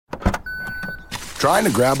Trying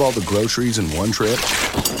to grab all the groceries in one trip?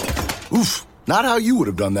 Oof, not how you would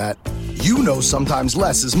have done that. You know sometimes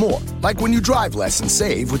less is more. Like when you drive less and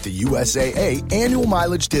save with the USAA annual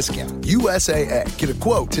mileage discount. USAA. Get a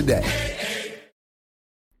quote today.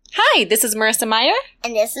 Hi, this is Marissa Meyer.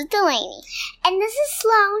 And this is Delaney. And this is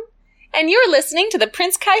Sloan. And you're listening to the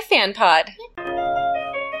Prince Kai Fan Pod.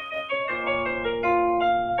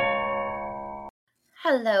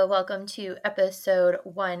 Hello, welcome to episode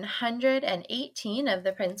 118 of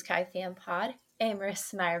the Prince Kai Fan Pod, a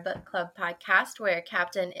Marissa Meyer Book Club podcast where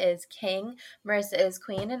Captain is king, Marissa is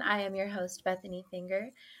queen, and I am your host, Bethany Finger.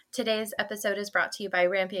 Today's episode is brought to you by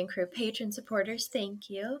Rampion Crew patron supporters. Thank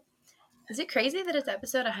you. Is it crazy that it's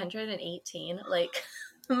episode 118?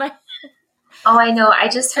 Oh, I know. I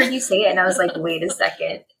just heard you say it, and I was like, wait a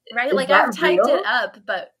second. Right? Is like, that I've typed real? it up,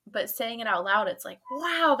 but saying it out loud, it's like,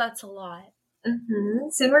 wow, that's a lot. Mm-hmm.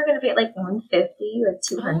 Soon we're going to be at like 150, like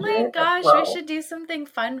 200. Oh my gosh, Whoa. we should do something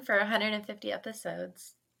fun for 150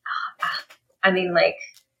 episodes. I mean, like,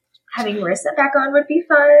 having Marissa back on would be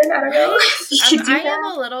fun. I don't know. I am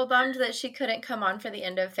a little bummed that she couldn't come on for the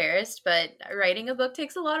end of Fairest, but writing a book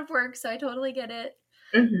takes a lot of work, so I totally get it.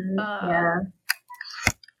 Mm-hmm. Yeah.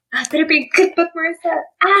 Better be a good book, Marissa.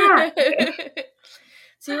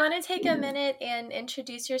 So you want to take a minute and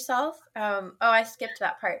introduce yourself? I skipped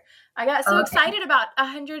that part. I got so excited about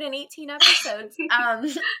 118 episodes.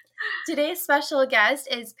 Today's special guest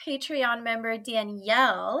is Patreon member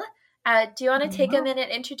Danielle. Do you want to take a minute,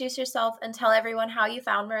 introduce yourself, and tell everyone how you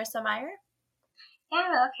found Marissa Meyer?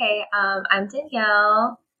 Yeah, okay. I'm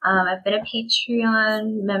Danielle. I've been a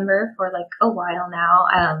Patreon member for like a while now.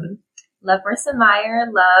 Love Marissa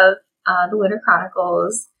Meyer, love the Lunar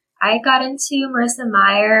Chronicles. I got into Marissa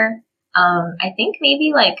Meyer, I think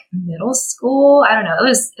maybe like middle school. I don't know.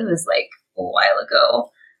 It was like a while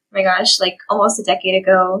ago. Oh my gosh, like almost a decade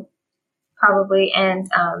ago, probably.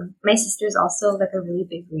 And my sister's also like a really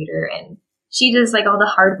big reader, and she does like all the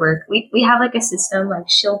hard work. We have like a system, like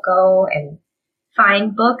she'll go and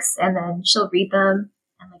find books, and then she'll read them,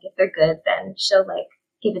 and like if they're good, then she'll like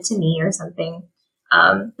give it to me or something.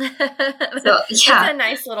 So yeah, it's a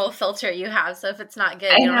nice little filter you have. So if it's not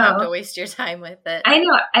good, you don't have to waste your time with it. I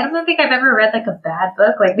know. I don't think I've ever read like a bad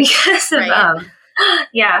book, like because of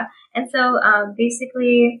yeah. And so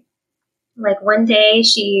basically, like one day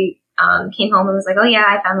she came home and was like, "Oh yeah,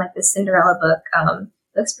 I found like this Cinderella book.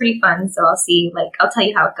 Looks pretty fun. So I'll tell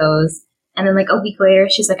you how it goes." And then like a week later,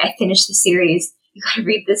 she's like, "I finished the series. You gotta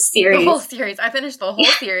read this series." The whole series. I finished the whole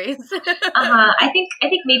series. I think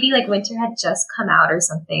maybe like winter had just come out or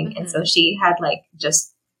something, and so she had like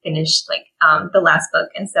just finished like the last book,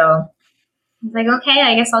 and so I was like, okay,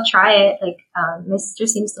 I guess I'll try it. Like my sister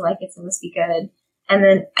seems to like it, so it must be good. And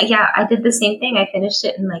then I did the same thing. I finished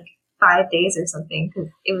it in like 5 days or something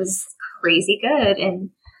because it was crazy good, and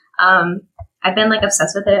I've been like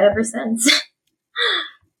obsessed with it ever since.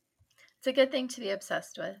 It's a good thing to be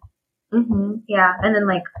obsessed with. Mm-hmm. Yeah, and then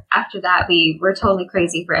like after that, we were totally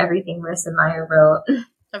crazy for everything Marissa Meyer wrote.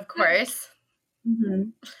 Of course. Mm-hmm.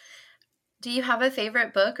 Do you have a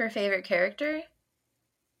favorite book or favorite character?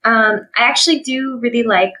 I actually do really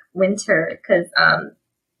like Winter because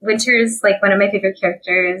Winter is like one of my favorite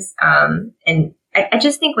characters, and I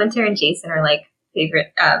just think Winter and Jason are like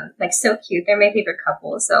favorite, like so cute. They're my favorite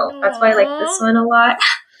couple, so that's why I like this one a lot.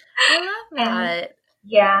 I love that.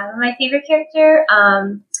 Yeah, my favorite character.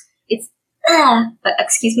 It's, but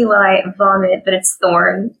excuse me while I vomit, but it's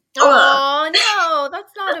Thorn. Oh, no,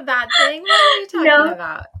 that's not a bad thing. What are you talking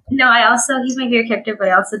about? No, he's my favorite character, but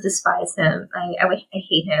I also despise him. I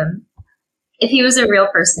hate him. If he was a real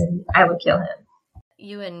person, I would kill him.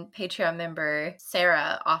 You and Patreon member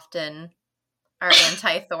Sarah often are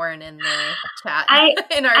anti-Thorn in the chat. I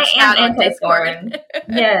am anti-Thorn.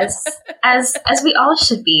 Yes, as we all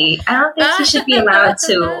should be. I don't think he should be allowed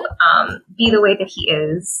to be the way that he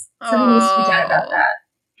is. Something needs to be done about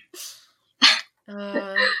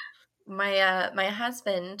that. My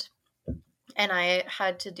husband and I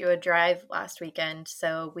had to do a drive last weekend,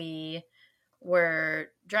 so we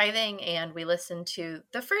were driving and we listened to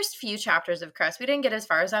the first few chapters of Crest. We didn't get as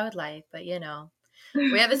far as I would like, but you know.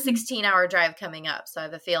 We have a 16-hour drive coming up, so I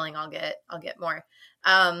have a feeling I'll get more.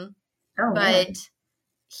 But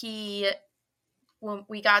when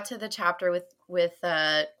we got to the chapter with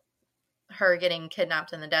her getting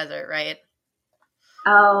kidnapped in the desert, right?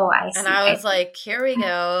 Oh, I see. And I was like, here we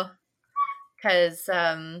go, because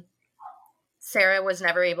Sarah was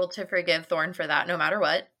never able to forgive Thorn for that, no matter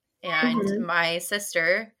what. And my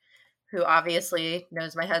sister, who obviously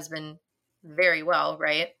knows my husband very well,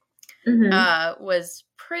 right? Was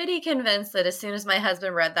pretty convinced that as soon as my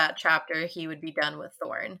husband read that chapter, he would be done with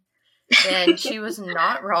Thorn. And she was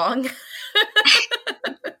not wrong.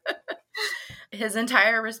 His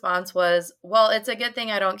entire response was, well, it's a good thing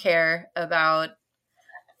I don't care about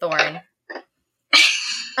Thorn.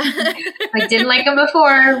 I didn't like him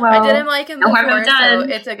before. Well, I didn't like him no harm before, so done.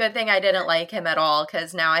 it's a good thing I didn't like him at all,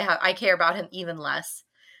 because now I care about him even less.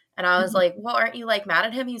 And I was like, well, aren't you like mad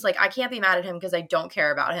at him? He's like, I can't be mad at him because I don't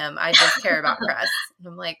care about him. I just care about Cress. And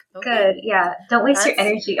I'm like, okay. Good. Yeah. Don't waste your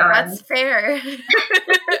energy on. That's fair.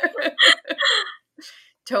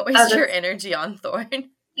 Don't waste your energy on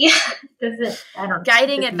Thorn. Yeah.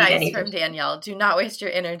 Guiding advice from Danielle. Do not waste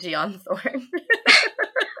your energy on Thorn.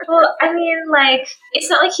 Well, I mean, like, it's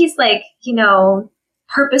not like he's like,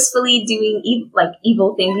 purposefully doing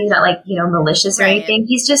evil things. He's not like, malicious or anything.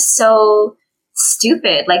 He's just so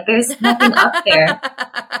stupid. Like, there's nothing up there.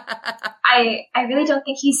 I really don't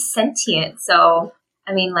think he's sentient. So,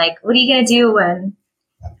 I mean, like, what are you going to do when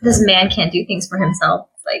this man can't do things for himself?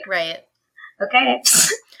 It's like, right. Okay.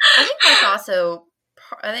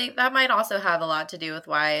 I think that might also have a lot to do with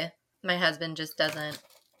why my husband just doesn't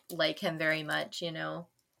like him very much,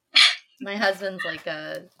 My husband's like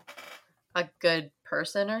a good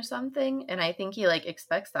person or something, and I think he like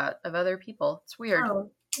expects that of other people. It's weird.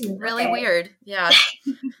 Oh, really weird. Yeah.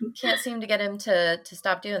 Can't seem to get him to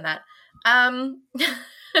stop doing that.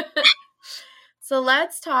 So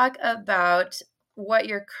let's talk about what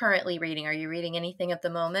you're currently reading. Are you reading anything at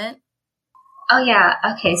the moment? Oh yeah.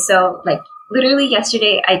 Okay. So like literally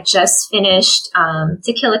yesterday, I just finished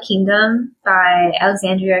To Kill a Kingdom by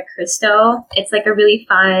Alexandria Christo. It's like a really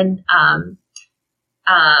fun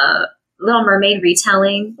Little Mermaid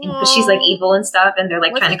retelling, but she's like evil and stuff, and they're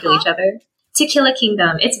like trying to kill each other. To Kill a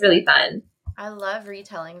Kingdom. It's really fun. I love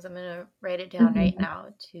retellings. I'm gonna write it down right now.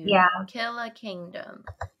 Kill a Kingdom.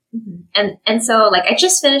 And so like I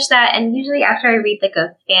just finished that, and usually after I read like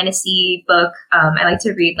a fantasy book, I like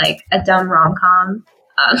to read like a dumb rom-com.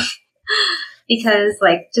 Because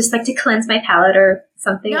like just like to cleanse my palate or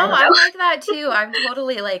something. No, I like that too. I'm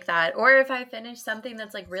totally like that. Or if I finish something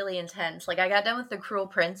that's like really intense, like I got done with the Cruel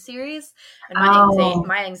Prince series, and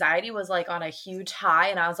my anxiety was like on a huge high,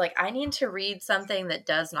 and I was like, I need to read something that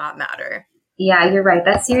does not matter. Yeah, you're right.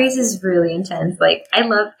 That series is really intense. Like I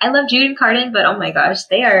love Jude and Carden, but oh my gosh,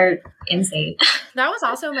 they are insane. That was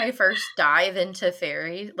also my first dive into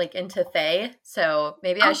into Fae. So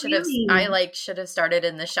maybe I should have started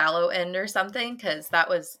in the shallow end or something, because that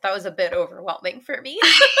was a bit overwhelming for me.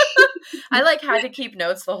 I like had to keep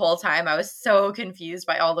notes the whole time. I was so confused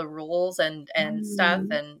by all the rules and stuff,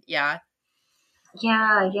 and yeah.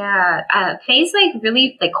 Yeah. Faye's like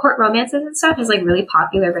really like court romances and stuff is like really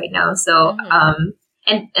popular right now. So,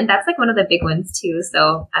 and that's like one of the big ones too.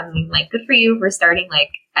 So, I mean, like, good for you for starting like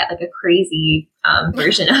at like a crazy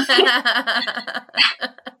version of it.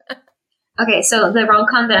 Okay, so the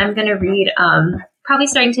rom-com that I'm gonna read, probably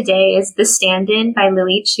starting today, is The Stand-In by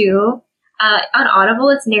Lily Chu. On Audible,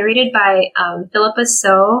 it's narrated by Philippa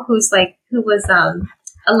So, who was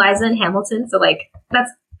Eliza in Hamilton. So, like,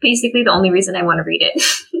 that's basically the only reason I want to read it.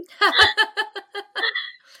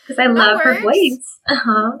 Because I love her voice.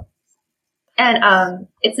 And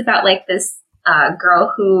it's about like this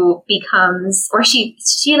girl who becomes, or she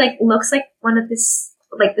like looks like one of this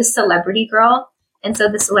celebrity girl. And so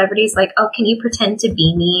the celebrity's like, oh, can you pretend to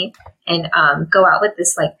be me and go out with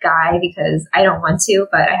this like guy, because I don't want to,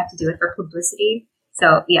 but I have to do it for publicity.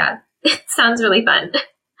 So yeah, it sounds really fun.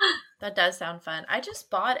 That does sound fun. I just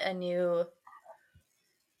bought a new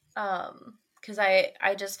because I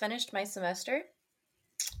just finished my semester.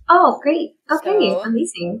 Oh, great. Okay, so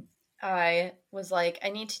amazing. I was like, I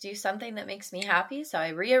need to do something that makes me happy, so I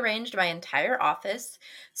rearranged my entire office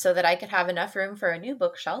so that I could have enough room for a new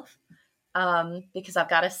bookshelf, because I've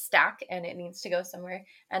got a stack and it needs to go somewhere.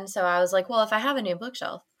 And so I was like, well, if I have a new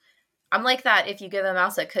bookshelf, I'm like that if you give a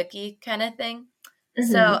mouse a cookie kind of thing.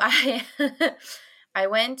 Mm-hmm. So I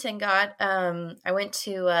went and got I went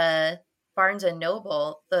to Barnes and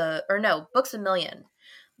Noble, Books A Million.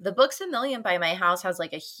 The Books A Million by my house has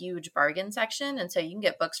like a huge bargain section, and so you can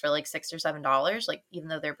get books for like $6 or $7, like even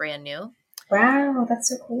though they're brand new. Wow, that's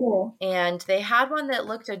so cool. And they had one that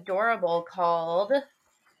looked adorable called,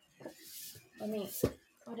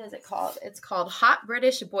 what is it called? It's called Hot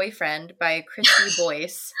British Boyfriend by Christy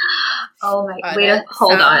Boyce. Oh my, wait,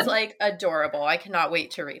 hold on. Sounds like adorable. I cannot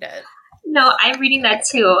wait to read it. No, I'm reading that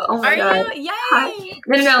too. Oh my god! Are you? Yay!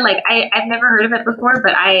 No. Like I've never heard of it before,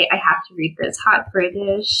 but I have to read this. Hot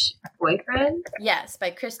British Boyfriend. Yes,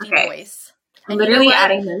 by Christy Boyce. I'm literally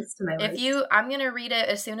adding this to my list. I'm gonna read it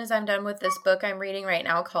as soon as I'm done with this book I'm reading right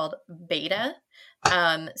now called Beta.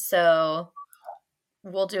 So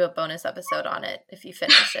we'll do a bonus episode on it if you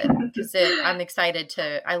finish it, because I'm excited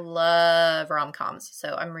I love rom-coms,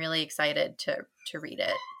 so I'm really excited to read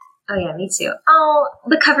it. Oh yeah, me too. Oh,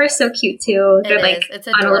 the cover is so cute too. They're like it's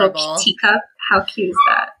on a adorable. little teacup. How cute is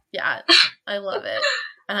that? Yeah, I love it.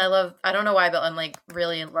 And I don't know why, but I'm like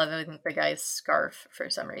really in love with the guy's scarf for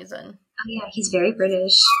some reason. Oh yeah, he's very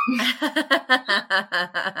British.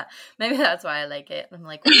 Maybe that's why I like it. I'm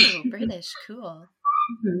like, ooh, British, cool.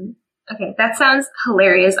 Mm-hmm. Okay, that sounds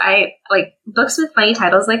hilarious. I like books with funny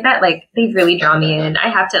titles like that. Like, they really draw me in. I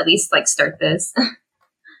have to at least like start this.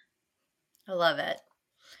 I love it.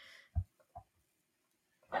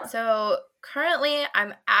 So currently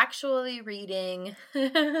I'm actually reading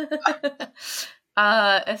it's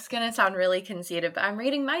gonna sound really conceited, but I'm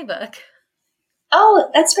reading my book. Oh,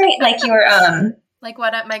 that's right. Like your like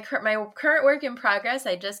my current work in progress.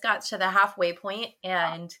 I just got to the halfway point,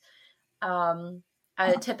 and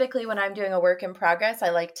typically when I'm doing a work in progress,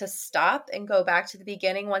 I like to stop and go back to the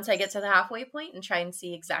beginning once I get to the halfway point and try and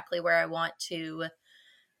see exactly where I want to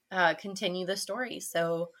continue the story.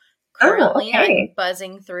 So currently I'm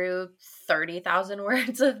buzzing through 30,000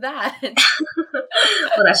 words of that.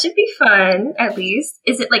 Well, that should be fun, at least.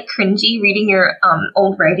 Is it like cringy reading your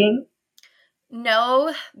old writing?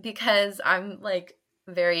 No, because I'm like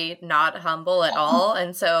very not humble at all.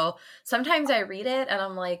 And so sometimes I read it and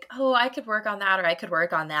I'm like, oh, I could work on that, or I could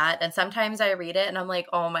work on that. And sometimes I read it and I'm like,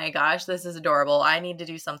 oh my gosh, this is adorable. I need to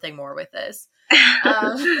do something more with this.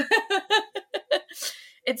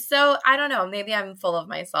 It's so, I don't know, maybe I'm full of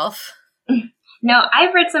myself. No,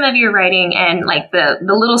 I've read some of your writing, and like the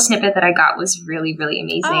little snippet that I got was really, really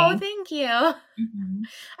amazing. Oh, thank you. Mm-hmm.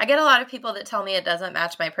 I get a lot of people that tell me it doesn't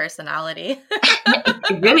match my personality.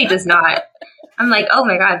 It really does not. I'm like, oh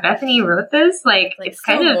my God, Bethany wrote this? Like it's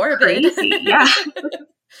so kind of morbid. Crazy. Yeah.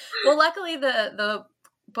 Well, luckily the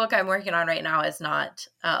book I'm working on right now is not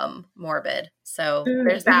morbid. So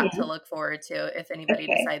there's that to look forward to if anybody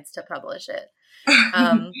decides to publish it.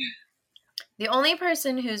 The only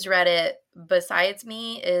person who's read it besides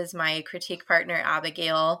me is my critique partner,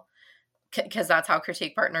 Abigail, because that's how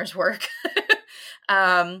critique partners work.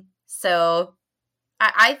 So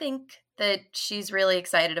I think that she's really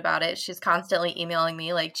excited about it. She's constantly emailing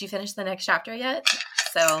me like, "Did you finish the next chapter yet?"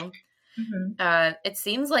 So it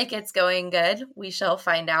seems like it's going good. We shall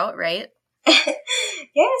find out, right?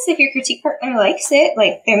 Yes, if your critique partner likes it,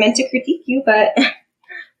 like they're meant to critique you, but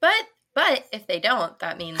if they don't,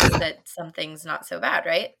 that means that something's not so bad,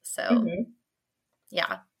 right? So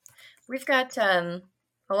yeah, we've got a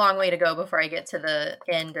long way to go before I get to the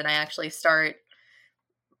end and I actually start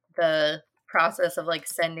the process of like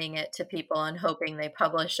sending it to people and hoping they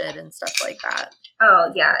publish it and stuff like that.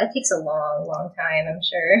 Oh yeah, it takes a long time, I'm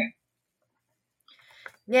sure.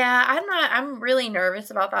 Yeah, I'm really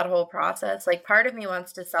nervous about that whole process. Like, part of me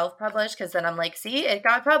wants to self-publish because then I'm like, see, it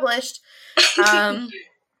got published.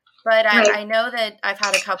 But I know that I've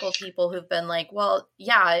had a couple people who've been like, well,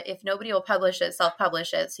 yeah, if nobody will publish it,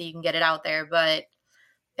 self-publish it so you can get it out there. But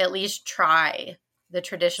at least try the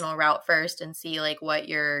traditional route first and see like what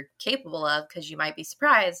you're capable of, because you might be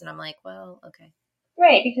surprised. And I'm like, well, okay.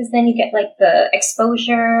 Right, because then you get like the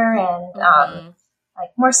exposure and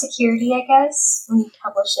like more security, I guess, when you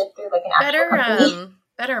publish it through like an actual company.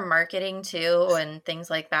 Better marketing too and things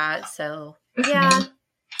like that. So yeah.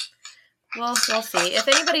 We'll see. If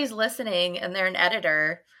anybody's listening and they're an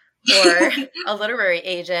editor or a literary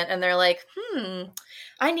agent and they're like,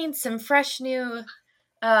 I need some fresh new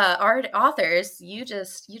authors, you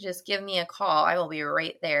just give me a call. I will be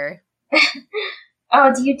right there.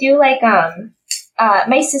 Oh, do you do like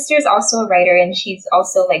my sister's also a writer and she's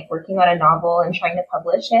also like working on a novel and trying to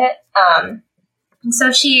publish it.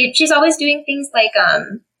 So she's always doing things like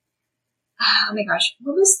oh my gosh,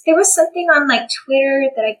 there was something on like Twitter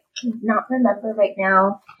that I cannot remember right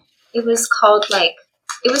now. It was called like,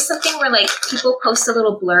 it was something where like people post a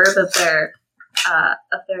little blurb of their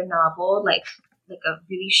novel, like a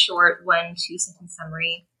really short 1-2 sentence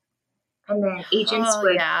summary, and then agents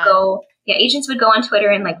would go on Twitter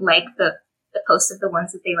and like the post of the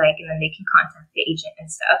ones that they like, and then they can contact the agent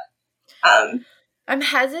and stuff. I'm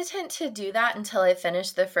hesitant to do that until I finish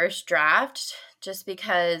the first draft, just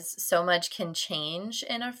because so much can change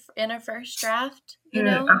in a first draft, you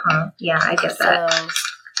know? Yeah, I get that.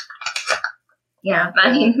 Yeah,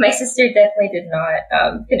 I mean, my sister definitely did not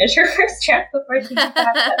finish her first draft before she did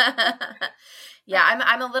that. Yeah,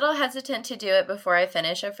 I'm a little hesitant to do it before I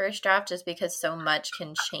finish a first draft, just because so much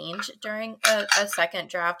can change during a second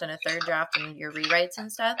draft and a third draft and your rewrites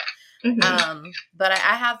and stuff. But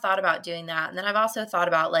I have thought about doing that. And then I've also thought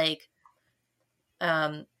about like,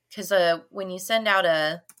 because when you send out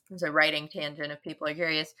a It's a writing tangent if people are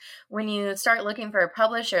curious. When you start looking for a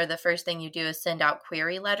publisher, the first thing you do is send out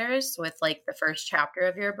query letters with like the first chapter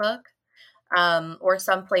of your book. Or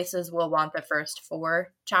some places will want the first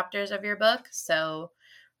 4 chapters of your book. So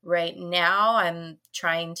right now I'm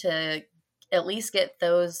trying to at least get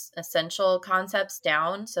those essential concepts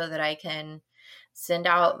down so that I can send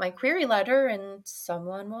out my query letter and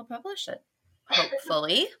someone will publish it,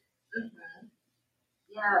 hopefully. Mm-hmm.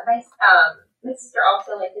 Yeah, my sister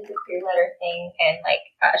also like did the queer letter thing, and like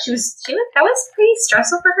she was that was pretty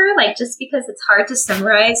stressful for her, like just because it's hard to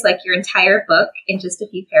summarize like your entire book in just a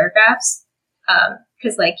few paragraphs.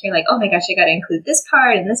 Because like you're like, oh my gosh, I got to include this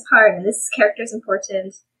part and this character is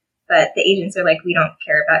important, but the agents are like, we don't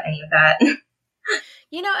care about any of that.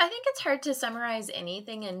 I think it's hard to summarize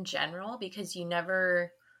anything in general because you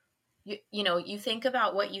never, you think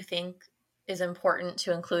about what you think is important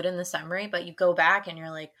to include in the summary, but you go back and you're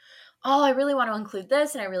like, oh, I really want to include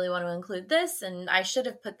this and I really want to include this and I should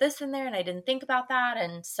have put this in there and I didn't think about that.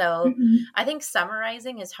 And so I think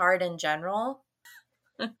summarizing is hard in general.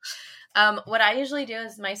 What I usually do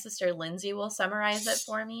is my sister Lindsay will summarize it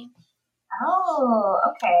for me. Oh,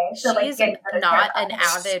 okay. So she's not an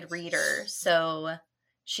avid reader, so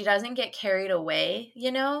she doesn't get carried away,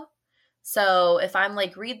 So if I'm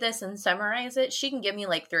like, read this and summarize it, she can give me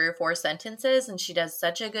like 3 or 4 sentences, and she does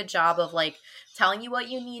such a good job of like telling you what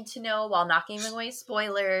you need to know while not giving away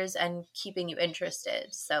spoilers and keeping you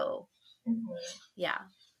interested. So, yeah.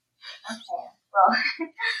 Okay. Well,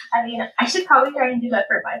 I mean, I should probably try and do that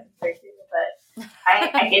for my sister too, but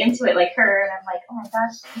I get into it like her, and I'm like, oh my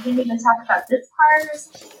gosh, you didn't even talk about this part or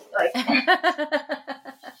something. Like,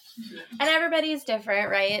 and everybody's different,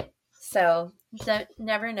 right? So,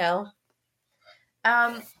 never know.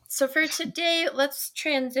 So for today, let's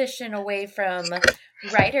transition away from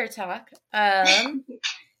writer talk, and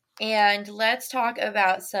let's talk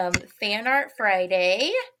about some Fan Art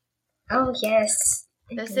Friday. Oh, yes.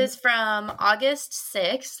 This is from August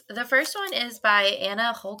 6th. The first one is by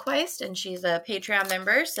Anna Holquist, and she's a Patreon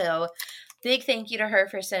member, so big thank you to her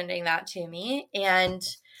for sending that to me. And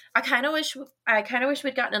I kind of wish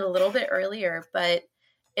we'd gotten it a little bit earlier, but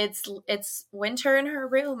it's winter in her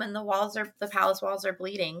room, and the palace walls are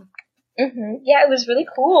bleeding. Mm-hmm. Yeah, it was really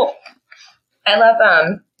cool. I love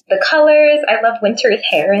the colors. I love Winter's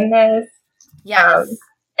hair in this. Yes.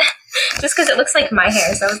 Just because it looks like my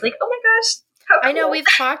hair, so I was like, oh my gosh. Cool. I know we've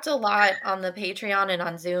talked a lot on the Patreon and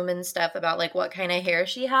on Zoom and stuff about like what kind of hair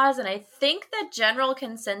she has, and I think the general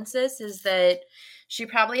consensus is that she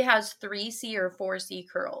probably has 3C or 4C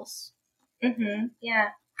curls. Mm-hmm.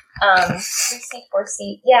 Yeah. 3C,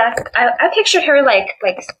 4C. Yeah, I pictured her like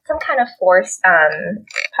some kind of force,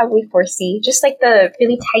 probably 4C, just like the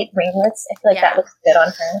really tight ringlets. I feel like that looks good on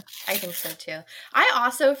her. I think so too. I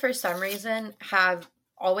also, for some reason, have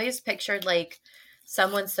always pictured like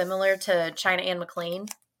someone similar to China Anne McClain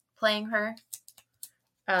playing her,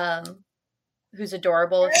 who's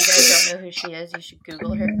adorable. If you guys don't know who she is, you should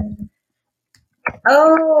Google her.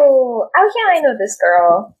 Oh yeah, I know this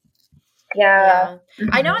girl. Yeah. Mm-hmm.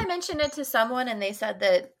 I know I mentioned it to someone and they said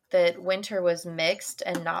that Winter was mixed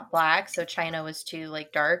and not black, so China was too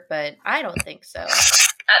like dark, but I don't think so.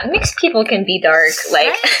 Mixed people can be dark,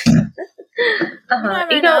 like right?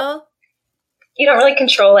 You know. You don't really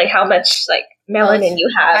control like how much like melanin you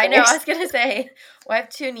have. I know. I was gonna say, well, I have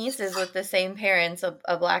 2 nieces with the same parents,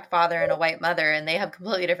 a black father and a white mother, and they have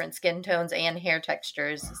completely different skin tones and hair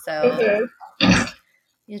textures. So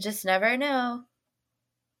you just never know.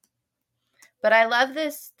 But I love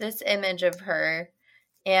this image of her,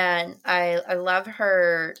 and I love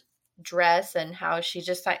her dress and how she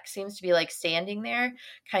just like seems to be like standing there,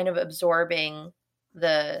 kind of absorbing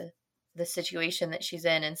the situation that she's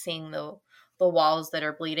in and seeing the walls that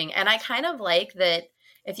are bleeding. And I kind of like that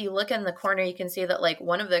if you look in the corner, you can see that like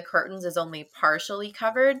one of the curtains is only partially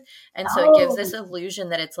covered. And so it gives this illusion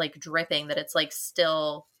that it's like dripping, that it's like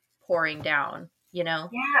still pouring down, Yeah,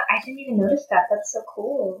 I didn't even notice that. That's so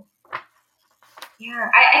cool.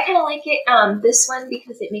 Yeah, I kind of like it, this one,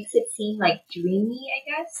 because it makes it seem like dreamy,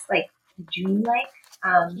 I guess, like dreamlike.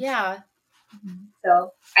 Yeah.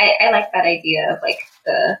 So I like that idea of like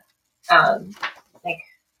the, like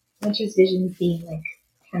Winter's visions being like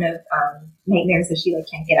kind of nightmares that she like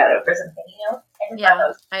can't get out of or something,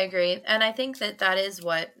 Yeah, I agree, and I think that is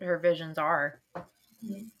what her visions are.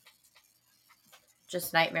 Mm-hmm.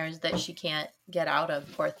 Just nightmares that she can't get out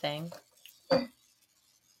of. Poor thing. Yeah.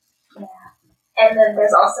 And then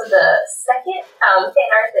there's also the second fan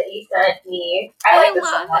art that you sent me. I like this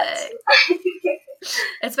one a lot.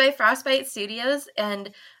 It's by Frostbite Studios,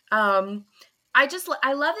 and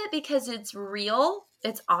I love it because it's real,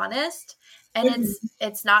 it's honest, And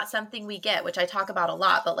it's not something we get, which I talk about a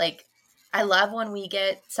lot, but like I love when we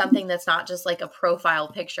get something that's not just like a profile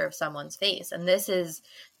picture of someone's face. And this is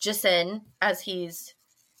Jason as he's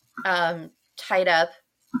tied up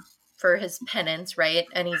for his penance, right?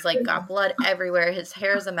 And he's like got blood everywhere. His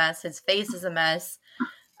hair is a mess. His face is a mess.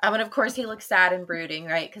 And of course he looks sad and brooding,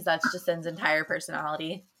 right? Because that's Jason's entire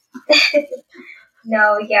personality.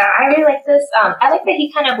 No, yeah, I really like this. I like that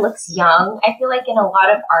he kind of looks young. I feel like in a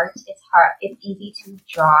lot of art, it's easy to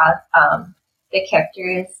draw the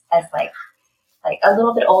characters as like a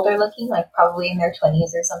little bit older looking, like probably in their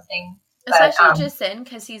 20s or something. Especially Jason,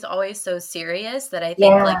 because he's always so serious that I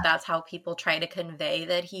think like that's how people try to convey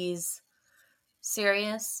that he's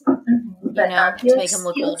serious, mm-hmm. To make him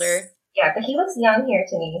look older. Yeah, but he looks young here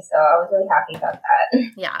to me, so I was really happy about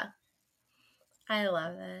that. Yeah, I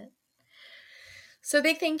love it. So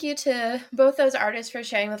big thank you to both those artists for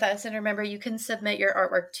sharing with us. And remember, you can submit your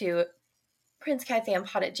artwork to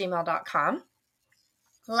princekaifanpod@gmail.com.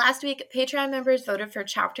 Last week, Patreon members voted for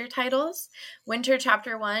chapter titles. Winter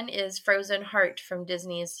Chapter 1 is Frozen Heart from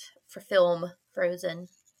Disney's film Frozen.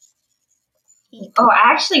 Oh,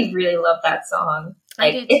 I actually really love that song.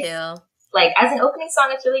 Like, I do too. Like, as an opening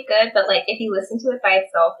song, it's really good, but like if you listen to it by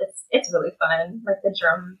itself, it's really fun. Like the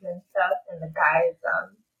drums and stuff, and the guys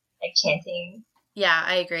like chanting. Yeah,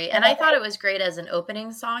 I agree. And I thought it was great as an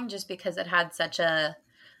opening song just because it had such a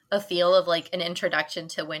feel of like an introduction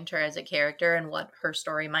to Winter as a character and what her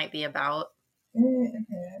story might be about.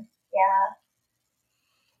 Mm-hmm. Yeah.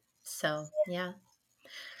 So, yeah.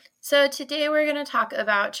 So today we're going to talk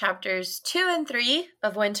about chapters 2 and 3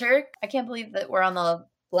 of Winter. I can't believe that we're on the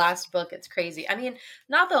last book. It's crazy. I mean,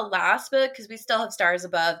 not the last book because we still have Stars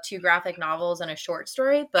Above, 2 graphic novels and a short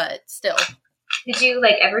story, but still. Did you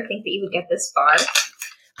like ever think that you would get this far?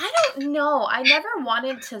 I don't know. I never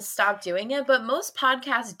wanted to stop doing it, but most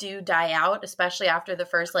podcasts do die out, especially after the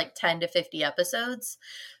first like 10 to 50 episodes.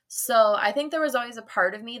 So I think there was always a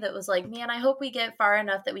part of me that was like, man, I hope we get far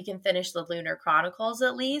enough that we can finish the Lunar Chronicles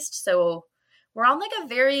at least. So we're on like a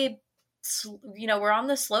very, we're on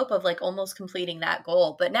the slope of like almost completing that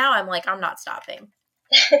goal. But now I'm like, I'm not stopping.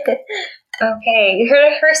 Okay, you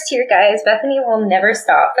heard it first here, guys. Bethany will never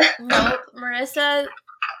stop. Nope. Marissa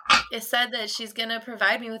said that she's going to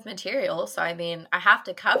provide me with material. So, I mean, I have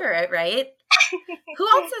to cover it, right? Who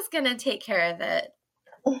else is going to take care of it?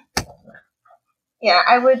 Yeah,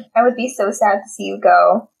 I would be so sad to see you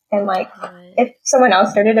go. And, like, if someone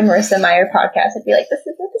else started a Marissa Meyer podcast, I'd be like, this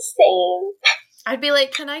isn't the same. I'd be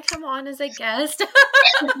like, can I come on as a guest?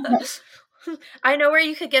 I know where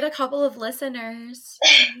you could get a couple of listeners.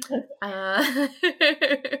 Oh my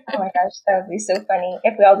gosh, that would be so funny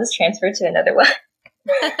if we all just transferred to another one.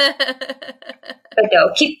 But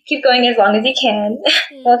no, keep going as long as you can.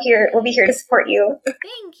 We'll be here to support you.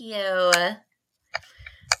 Thank you.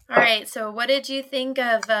 All right, so what did you think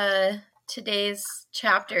of today's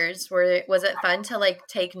chapters? Was it fun to like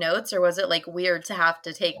take notes, or was it like weird to have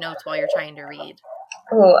to take notes while you're trying to read?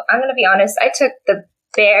 Oh, I'm gonna be honest. I took the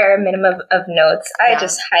bare minimum of notes. I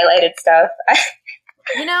just highlighted stuff.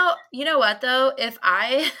 You know what though? If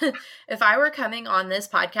I were coming on this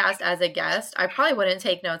podcast as a guest, I probably wouldn't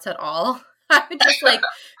take notes at all. I would just like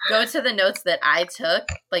go to the notes that I took,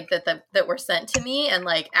 like that were sent to me, and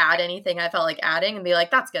like add anything I felt like adding, and be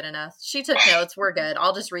like, "That's good enough. She took notes. We're good.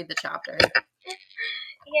 I'll just read the chapter."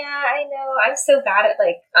 Yeah, I know. I'm so bad at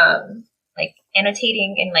like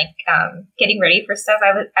annotating and like getting ready for stuff.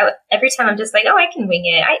 I would every time I'm just like, oh, I can wing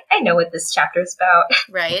it. I know what this chapter's about.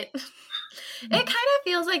 Right. It kind of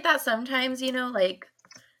feels like that sometimes, like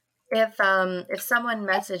if someone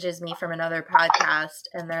messages me from another podcast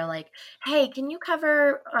and they're like, hey, can you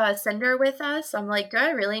cover Cinder with us? I'm like, do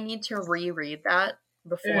I really need to reread that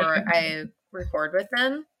before I record with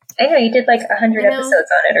them? I know, you did like 100 episodes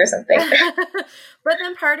on it or something. But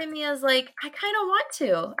then part of me is like, I kind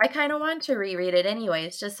of want to reread it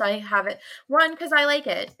anyways, just so I have it. One, because I like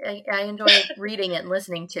it. I enjoy reading it and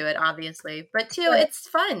listening to it, obviously. But two, it's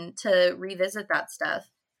fun to revisit that stuff.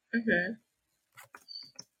 Mm-hmm.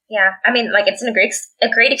 Yeah, I mean, like, it's a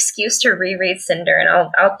great excuse to reread Cinder, and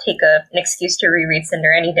I'll take an excuse to reread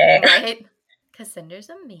Cinder any day. Right? Because Cinder's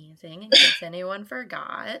amazing, in case anyone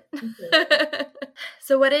forgot. Mm-hmm.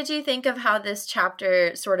 So what did you think of how this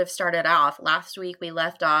chapter sort of started off? Last week we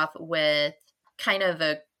left off with kind of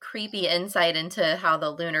a creepy insight into how the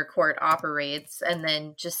Lunar Court operates, and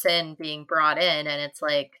then Jason being brought in, and it's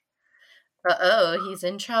like, uh-oh, he's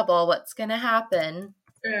in trouble. What's going to happen?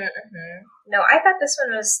 Mm-hmm. No, I thought this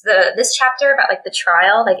one was this chapter about like the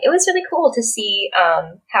trial. Like, it was really cool to see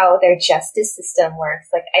how their justice system works.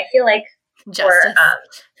 Like, I feel like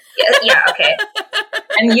Yeah, okay.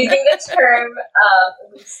 I'm using the term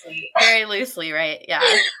loosely. Very loosely, right? Yeah.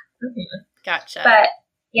 Mm-hmm. Gotcha. But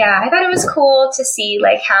yeah, I thought it was cool to see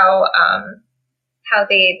like how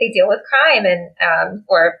they deal with crime and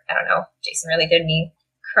or I don't know, Jason really did any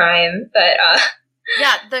crime, but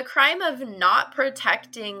yeah, the crime of not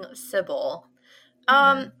protecting Sybil.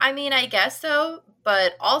 I mean, I guess so,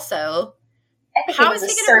 but also, I think how it was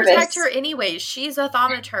is a he going to protect service. her anyways? She's a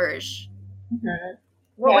thaumaturge. Mm-hmm.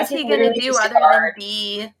 What Yeah, was he going to do other than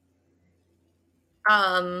be like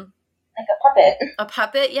a puppet? A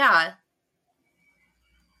puppet? Yeah.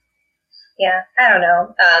 Yeah, I don't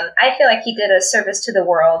know. I feel like he did a service to the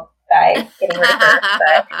world by getting rid of her,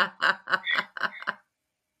 but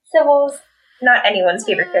Sybil's not anyone's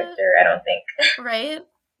favorite character, I don't think. Right?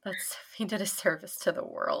 He did a service to the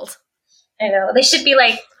world. I know. They should be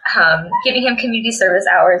like giving him community service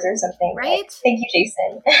hours or something. Right? Like, thank you,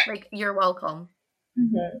 Jason. Like, you're welcome.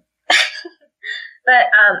 Mm-hmm. But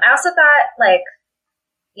I also thought, like,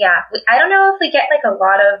 yeah, I don't know if we get like a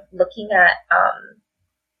lot of looking at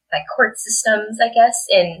like court systems, I guess,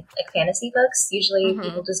 in like fantasy books. Usually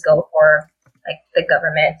people just go for like the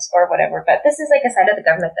government or whatever, but this is like a side of the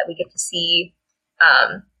government that we get to see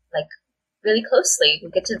like really closely. We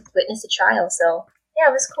get to witness a trial, so yeah,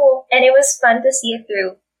 it was cool. And it was fun to see it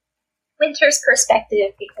through Winter's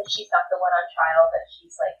perspective because she's not the one on trial, but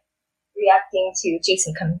she's like reacting to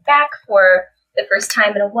Jason coming back for the first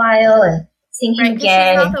time in a while and seeing him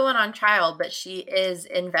again. She's not the one on trial, but she is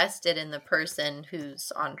invested in the person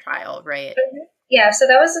who's on trial, right? Mm-hmm. Yeah, so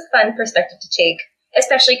that was a fun perspective to take,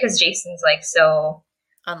 especially because Jason's like so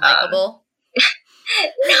unlikable. No,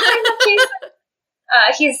 I love Jason.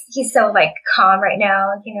 He's so like calm right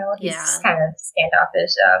now. You know, he's kind of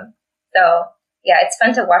standoffish. So yeah, it's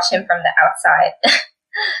fun to watch him from the outside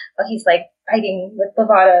while he's like fighting with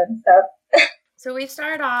Bovada and stuff. So we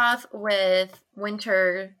start off with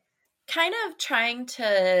Winter kind of trying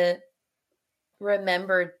to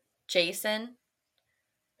remember Jason.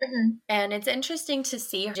 Mm-hmm. And it's interesting to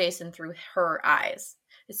see Jason through her eyes.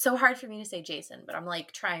 It's so hard for me to say Jason, but I'm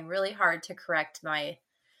like trying really hard to correct my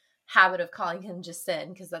habit of calling him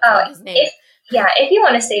Jason because that's not his name. If you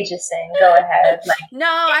want to say Jason, go ahead.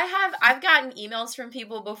 No, I've gotten emails from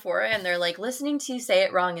people before and they're like, listening to you say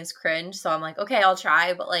it wrong is cringe. So I'm like, okay, I'll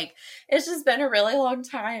try. But like, it's just been a really long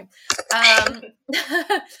time.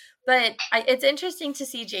 But it's interesting to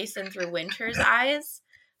see Jason through Winter's eyes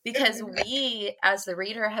because we, as the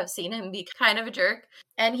reader, have seen him be kind of a jerk.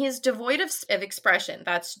 And he's devoid of expression.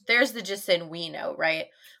 There's the Jason we know, right?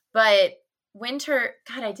 But Winter,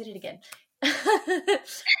 God, I did it again.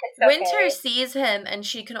 Winter sees him and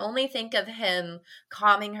she can only think of him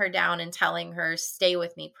calming her down and telling her, stay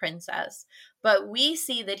with me, princess. But we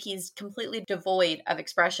see that he's completely devoid of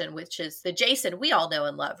expression, which is the Jason we all know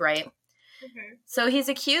and love, right? Mm-hmm. So he's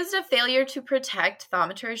accused of failure to protect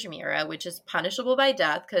Thaumaturge Mira, which is punishable by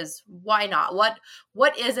death, because why not?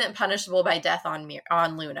 What isn't punishable by death on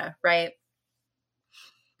Luna, right?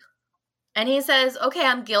 And he says, okay,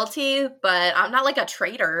 I'm guilty, but I'm not like a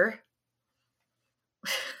traitor.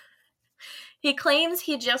 He claims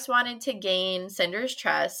he just wanted to gain Cinder's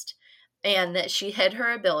trust and that she hid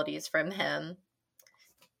her abilities from him.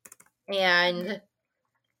 And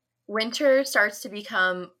Winter starts to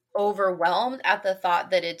become overwhelmed at the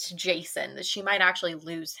thought that it's Jason, that she might actually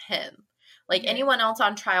lose him. Like anyone else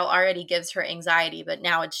on trial already gives her anxiety, but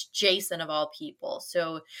now it's Jason of all people.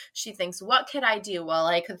 So she thinks, what could I do? Well,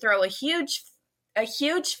 I could throw a huge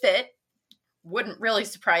fit. Wouldn't really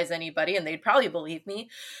surprise anybody, and they'd probably believe me.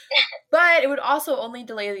 But it would also only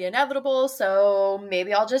delay the inevitable, so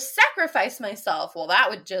maybe I'll just sacrifice myself. Well,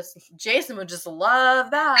 Jason would just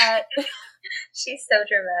love that. She's so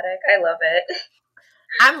dramatic. I love it.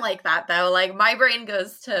 I'm like that, though. Like, my brain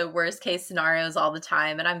goes to worst case scenarios all the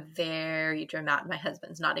time, and I'm very dramatic. My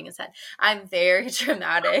husband's nodding his head. I'm very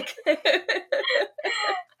dramatic. Something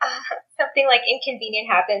like inconvenient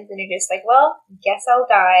happens, and you're just like, well, guess I'll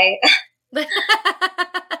die. I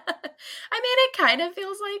mean, it kind of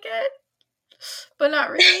feels like it, but not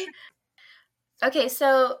really. Okay,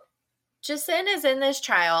 so Jason is in this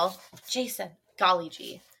trial. Jason, golly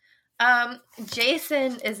gee.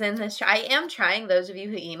 Jason is in this trial. I am trying, those of you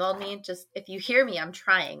who emailed me, just if you hear me, I'm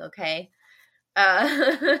trying, okay?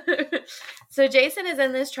 So Jason is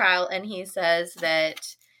in this trial, and he says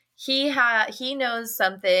that he knows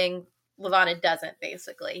something Levana doesn't,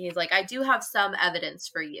 basically. He's like, I do have some evidence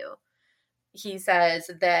for you. He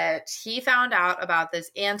says that he found out about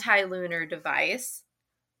this anti-lunar device.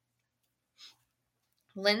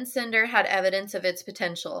 Lynn Cinder had evidence of its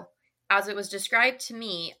potential. As it was described to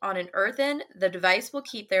me, on an Earthen, the device will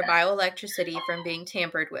keep their bioelectricity from being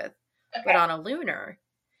tampered with. Okay. But on a Lunar,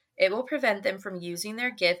 it will prevent them from using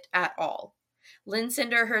their gift at all.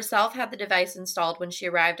 Lincinder herself had the device installed when she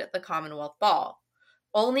arrived at the Commonwealth Ball.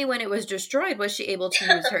 Only when it was destroyed was she able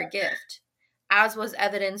to use her gift, as was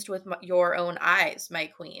evidenced with your own eyes, my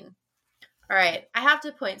queen. All right, I have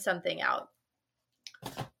to point something out.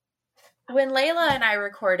 When Layla and I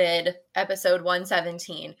recorded episode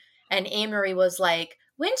 117, and Amory was like,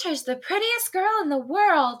 Winter's the prettiest girl in the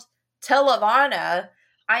world, to Lavanna,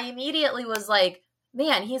 I immediately was like,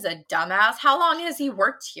 man, he's a dumbass. How long has he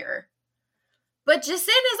worked here? But Jacinth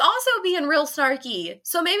is also being real snarky,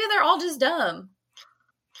 so maybe they're all just dumb.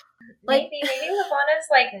 Maybe Lavanna's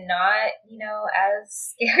like not,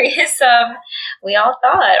 as scary as we all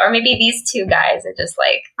thought. Or maybe these two guys are just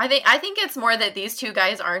like, I think it's more that these two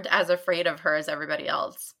guys aren't as afraid of her as everybody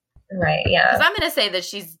else. Right, yeah. Because I'm going to say that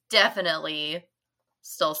she's definitely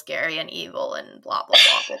still scary and evil and blah, blah,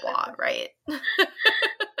 blah, blah, blah, right? Yeah,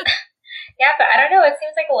 but I don't know. It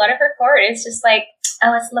seems like a lot of her court is just like,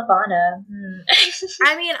 oh, it's Lavanna.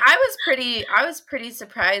 I mean, I was pretty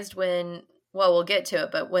surprised when, well, we'll get to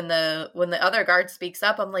it, but when the other guard speaks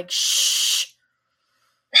up, I'm like, shh.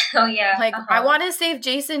 Oh, yeah. Like, I want to save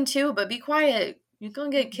Jason too, but be quiet. You're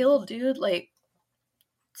going to get killed, dude. Like,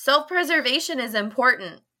 self-preservation is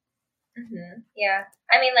important. Mm-hmm. Yeah.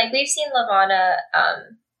 I mean, like, we've seen Lavanna,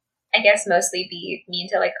 I guess, mostly be mean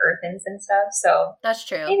to, like, Earthens and stuff, so... That's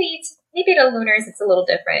true. Maybe to Lunars it's a little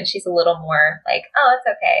different. She's a little more, like, oh, it's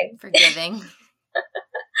okay. Forgiving.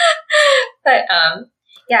 But,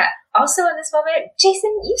 yeah. Also, in this moment,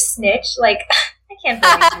 Jason, you snitch. Like, I can't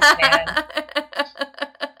believe this man.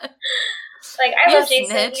 Like, I love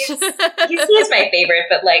Jason. He's my favorite,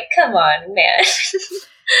 but, like, come on, man.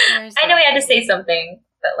 I know he had to say something,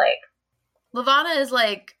 but, like... Lavanna is,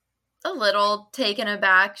 like, a little taken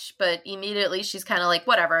aback, but immediately she's kind of like,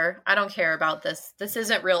 whatever, I don't care about this. This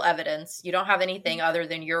isn't real evidence. You don't have anything other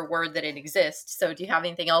than your word that it exists. So do you have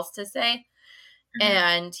anything else to say? Mm-hmm.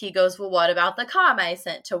 And he goes, well, what about the comm I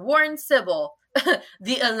sent to warn Sybil?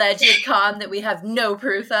 The alleged comm that we have no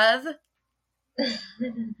proof of.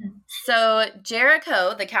 So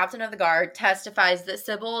Jericho, the captain of the guard, testifies that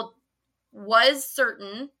Sybil was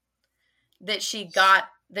certain that she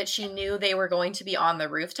knew they were going to be on the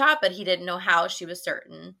rooftop, but he didn't know how. She was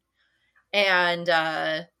certain. And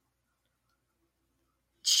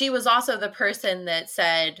she was also the person that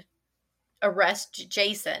said, arrest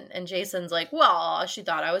Jason. And Jason's like, well, she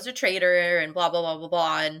thought I was a traitor and blah, blah, blah, blah,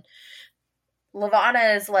 blah. And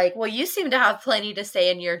Lavanna is like, well, you seem to have plenty to say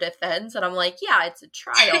in your defense. And I'm like, yeah, it's a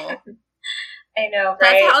trial. I know, right?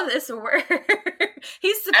 That's how this works.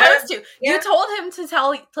 He's supposed to. Yeah. You told him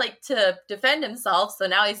to defend himself, so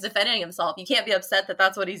now he's defending himself. You can't be upset that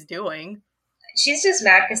that's what he's doing. She's just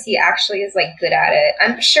mad because he actually is, like, good at it.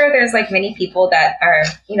 I'm sure there's, like, many people that are,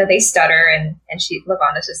 they stutter, and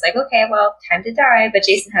Lavanna's just like, okay, well, time to die. But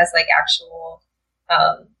Jason has, like, actual,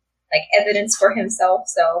 like, evidence for himself,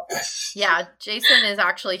 so. Yeah, Jason is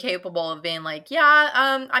actually capable of being like, yeah,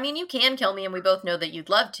 I mean, you can kill me, and we both know that you'd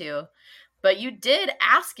love to. But you did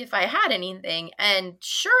ask if I had anything, and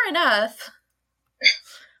sure enough,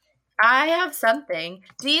 I have something.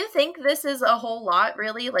 Do you think this is a whole lot,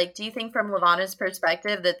 really? Like, do you think from Lavanna's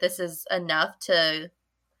perspective that this is enough to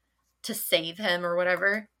save him or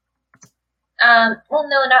whatever? Well,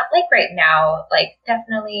 no, not, like, right now. Like,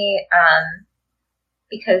 definitely,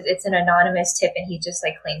 because it's an anonymous tip and he just,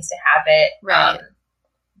 like, claims to have it. Right.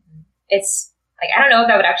 It's... Like, I don't know if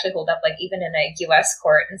that would actually hold up, like, even in a U.S.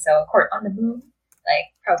 court. And so a court on the moon, like,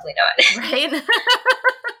 probably not. Right?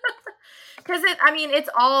 Because, it's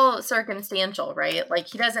all circumstantial, right? Like,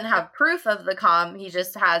 he doesn't have proof of the comm. He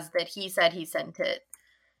just has that he said he sent it.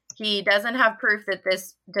 He doesn't have proof that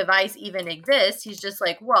this device even exists. He's just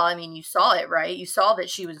like, well, I mean, you saw it, right? You saw that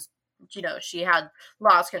she was, she had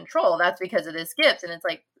lost control. That's because of this gift. And it's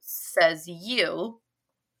like, says you.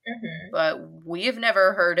 Mm-hmm. But we've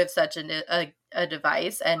never heard of such a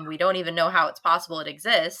device, and we don't even know how it's possible it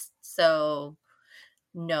exists. So,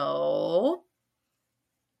 no.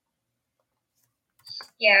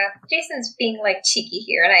 Yeah, Jason's being, like, cheeky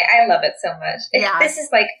here, and I love it so much. Yeah. This is,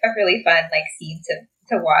 like, a really fun, like, scene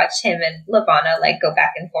to watch him and Lavanna, like, go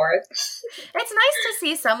back and forth. It's nice to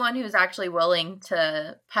see someone who's actually willing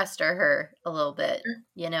to pester her a little bit,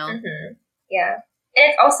 Mm-hmm. Yeah. And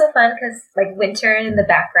it's also fun because, like, Winter in the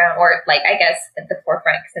background, or, like, I guess at the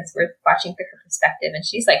forefront, since we're watching through her perspective, and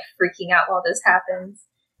she's, like, freaking out while this happens.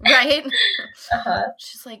 Right? Uh-huh.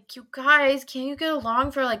 She's like, you guys, can't you get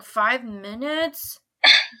along for, like, 5 minutes?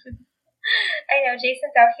 I know,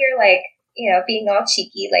 Jason's out here, like, being all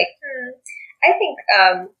cheeky, like, I think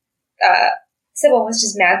Sybil was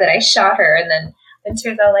just mad that I shot her, and then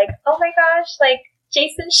Winter's all like, oh my gosh, like,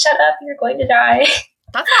 Jason, shut up, you're going to die.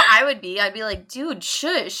 That's how I would be. I'd be like, dude,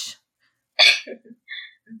 shush.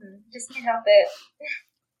 Just can't help it.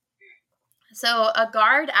 So a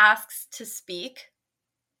guard asks to speak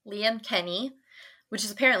Liam Kenny, which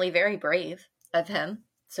is apparently very brave of him.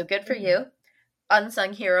 So good for you.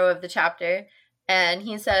 Unsung hero of the chapter. And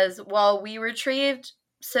he says, well, we retrieved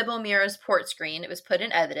Sybil Mira's port screen. It was put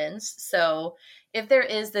in evidence. So if there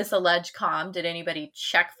is this alleged comm, did anybody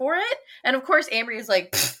check for it? And of course, Amory is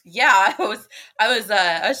like, yeah, I was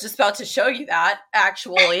just about to show you that,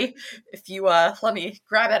 actually. If you let me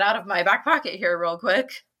grab it out of my back pocket here real quick.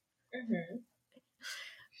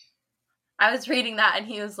 I was reading that and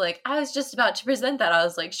he was like, I was just about to present that. I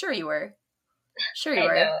was like, sure you were. Sure you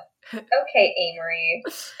were. Know. Okay, Amory.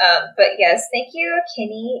 But yes, thank you,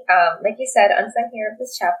 Kenny. Like you said, unsung hero of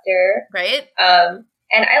this chapter. Right?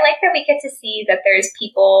 And I like that we get to see that there's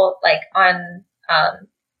people like on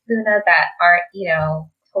Luna that aren't,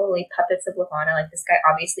 totally puppets of Levana. Like this guy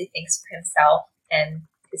obviously thinks for himself and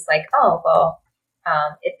is like, oh, well,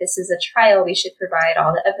 if this is a trial, we should provide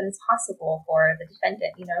all the evidence possible for the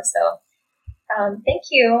defendant, So thank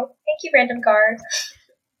you. Thank you, random guard.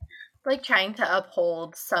 Like trying to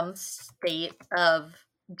uphold some state of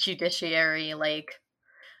judiciary, like,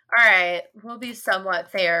 all right, we'll be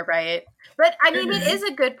somewhat fair, right? But I mean, it is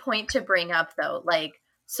a good point to bring up though. Like,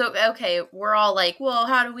 so, okay, we're all like, well,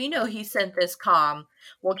 how do we know he sent this comm?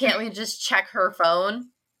 Well, can't we just check her phone?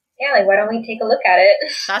 Yeah, like, why don't we take a look at it?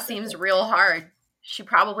 That seems real hard. She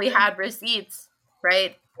probably had receipts,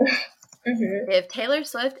 right? If Taylor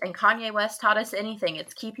Swift and Kanye West taught us anything,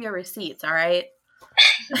 it's keep your receipts, all right?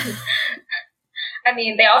 I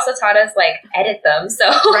mean, they also taught us like edit them, so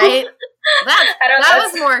right.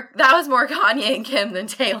 That was more Kanye and Kim than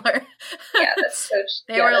Taylor. Yeah, that's so.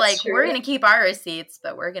 They were like, true. We're gonna keep our receipts,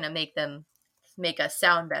 but we're gonna make us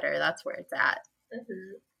sound better. That's where it's at.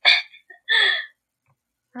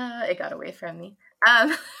 It got away from me.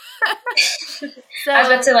 So I was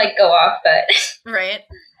about to like go off, but right.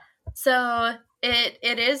 So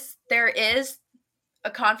there is a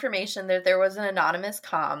confirmation that there was an anonymous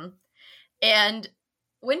comm, and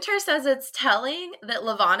Winter says it's telling that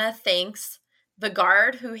Levana thanks the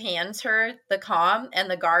guard who hands her the comm and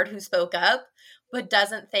the guard who spoke up, but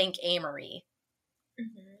doesn't thank Amory.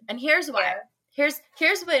 And here's why. Yeah.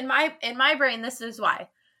 Here's what in my brain, this is why.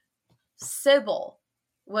 Sybil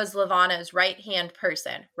was Levana's right-hand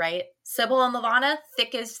person, right? Sybil and Levana,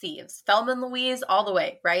 thick as thieves. Thelma and Louise, all the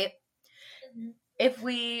way, right? If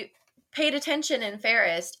we paid attention in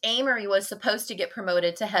Fairest, Amory was supposed to get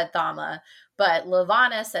promoted to head Thama, but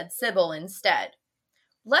Levana said Sybil instead.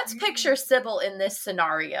 Let's picture Sybil in this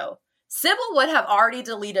scenario. Sybil would have already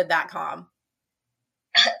deleted that comm.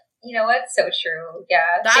 You know what? So true.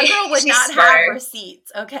 Yeah. That girl would not have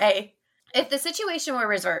receipts, okay? If the situation were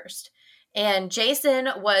reversed and Jason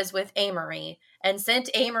was with Amory and sent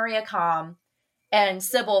Amory a comm and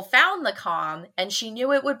Sybil found the comm and she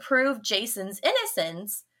knew it would prove Jason's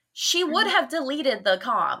innocence, she would have deleted the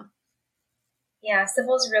comm. Yeah,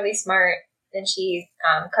 Sybil's really smart. And she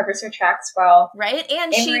covers her tracks well. Right?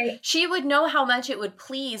 And she would know how much it would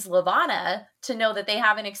please Levana to know that they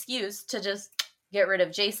have an excuse to just get rid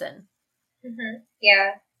of Jason.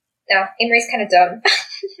 Yeah. No, Amory's kind of dumb.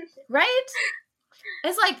 Right?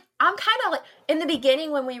 It's like, I'm kind of like, in the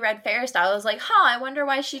beginning when we read Fairest, I was like, I wonder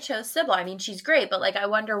why she chose Sybil. I mean, she's great, but like, I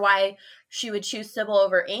wonder why she would choose Sybil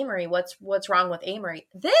over Amory. What's wrong with Amory?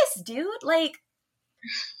 This dude, like,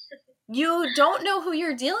 you don't know who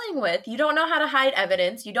you're dealing with. You don't know how to hide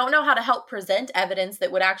evidence. You don't know how to help present evidence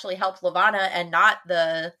that would actually help Levana and not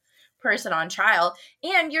the person on trial.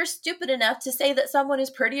 And you're stupid enough to say that someone is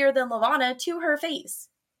prettier than Levana to her face.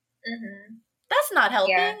 That's not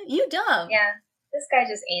helping. Yeah. You dumb. Yeah. This guy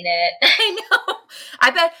just ain't it. I know.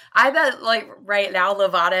 I bet like right now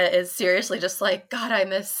Levana is seriously just like, God, I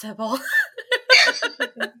miss Sybil.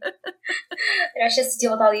 I just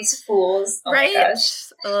deal with all these fools. Oh right? My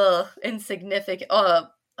gosh. Ugh, insignificant. Oh,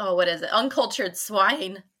 what is it? Uncultured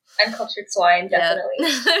swine. Uncultured swine, definitely.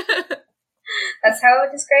 Yep. That's how I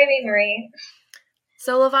would describe Amory.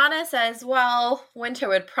 So Levana says, well, Winter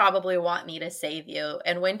would probably want me to save you.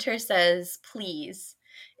 And Winter says, please.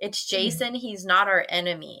 It's Jason. He's not our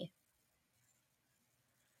enemy.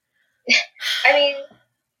 I mean,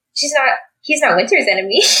 he's not Winter's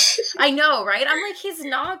enemy. I know, right? I'm like, he's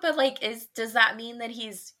not, but like, does that mean that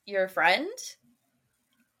he's your friend?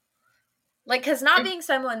 Like, because not being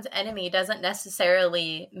someone's enemy doesn't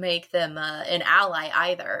necessarily make them an ally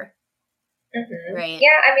either. Mm-hmm. Right.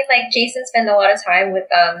 Yeah, I mean, like, Jason spent a lot of time with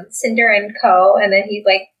Cinder and Co., and then he,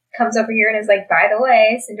 like, comes over here and is like, by the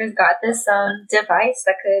way, Cinder's got this device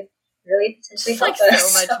that could really potentially help like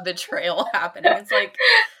us. So much betrayal happening. It's like,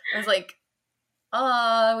 I was like,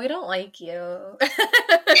 we don't like you.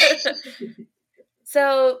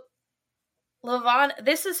 So, Levana,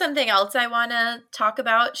 this is something else I want to talk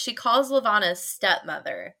about. She calls Levana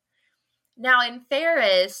stepmother. Now, in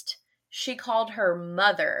Fairest, she called her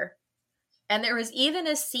mother. And there was even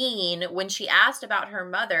a scene when she asked about her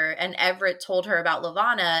mother and Everett told her about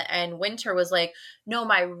Levana, and Winter was like, no,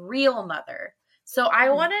 my real mother. So I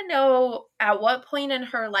want to know at what point in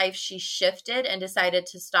her life she shifted and decided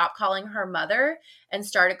to stop calling her mother and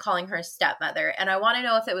started calling her stepmother. And I want to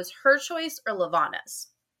know if it was her choice or Levana's.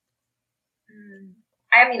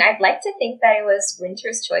 I mean, I'd like to think that it was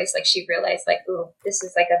Winter's choice. Like, she realized, like, ooh, this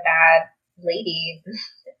is like a bad lady.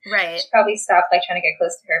 Right. She probably stopped, like, trying to get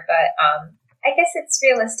close to her. But I guess it's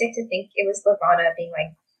realistic to think it was Levana being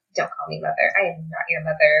like, don't call me mother. I am not your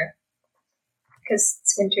mother. Because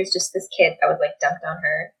Winter's just this kid that was, like, dumped on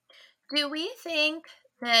her. Do we think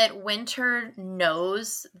that Winter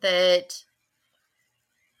knows that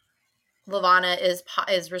Levana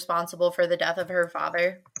is responsible for the death of her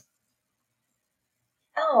father?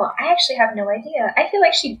 Oh, I actually have no idea. I feel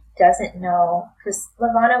like she doesn't know because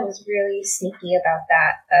Levana was really sneaky about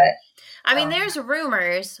that. But I mean, there's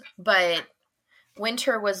rumors, but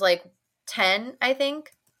Winter was like 10, I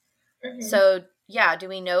think. Mm-hmm. So, yeah, do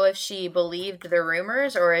we know if she believed the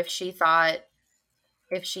rumors or if she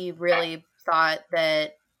really thought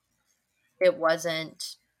that it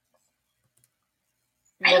wasn't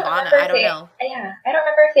Levana? I don't know. Yeah, I don't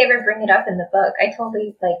remember if they ever bring it up in the book. I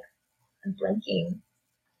totally, I'm blinking.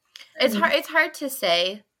 It's hard to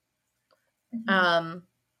say. Mm-hmm.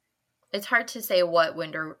 It's hard to say what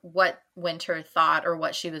Winter thought or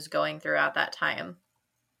what she was going through at that time.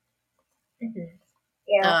 Mm-hmm.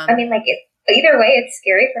 Yeah, I mean, either way, it's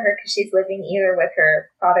scary for her because she's living either with her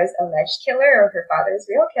father's alleged killer or her father's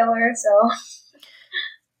real killer. So,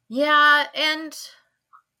 yeah, and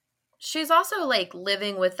she's also like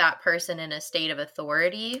living with that person in a state of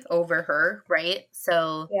authority over her, right?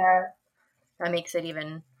 So, yeah, that makes it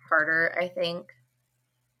even harder, I think.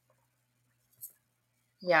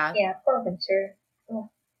 Yeah. Yeah, poor Winter. Oh.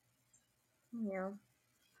 Yeah.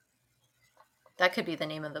 That could be the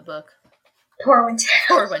name of the book. Poor Winter.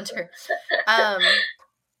 Poor Winter.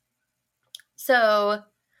 So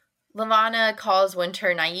Levana calls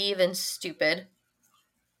Winter naive and stupid.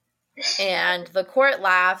 And the court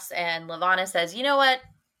laughs and Levana says, you know what?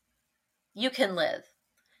 You can live.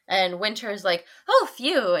 And Winter's like, oh,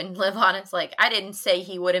 phew. And Levana's like, I didn't say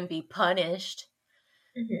he wouldn't be punished.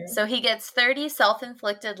 Mm-hmm. So he gets 30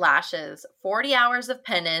 self-inflicted lashes, 40 hours of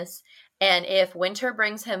penance, and if Winter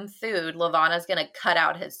brings him food, Levana's going to cut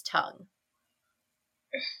out his tongue.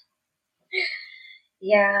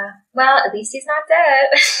 Yeah. Well, at least he's not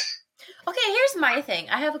dead. Okay, here's my thing.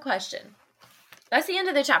 I have a question. That's the end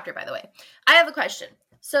of the chapter, by the way. I have a question.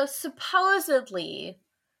 So supposedly,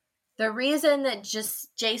 the reason that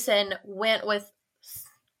Jason went with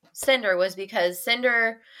Cinder was because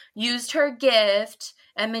Cinder used her gift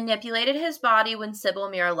and manipulated his body when Sybil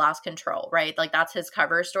Mira lost control, right? Like, that's his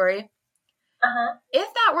cover story. Uh-huh.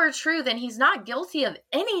 If that were true, then he's not guilty of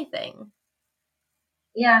anything.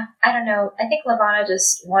 Yeah, I don't know. I think Levana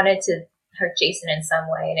just wanted to hurt Jason in some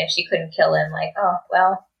way, and if she couldn't kill him, like, oh,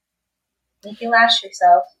 well, make you lash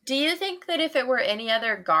yourself. Do you think that if it were any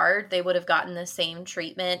other guard, they would have gotten the same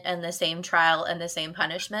treatment and the same trial and the same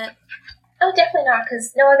punishment? Oh, definitely not,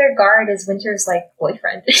 because no other guard is Winter's,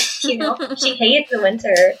 boyfriend, you know? She hates the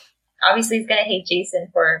Winter. Obviously, he's going to hate Jason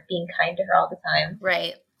for being kind to her all the time.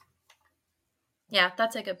 Right. Yeah,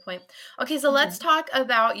 that's a good point. Okay, so let's talk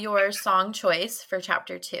about your song choice for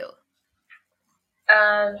chapter 2.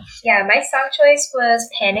 Yeah, my song choice was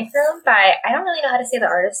Panic Room by, I don't really know how to say the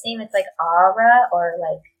artist's name. It's Aura, or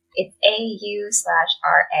it's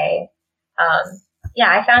AU/RA. Yeah,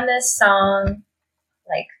 I found this song,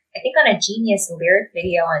 I think on a Genius lyric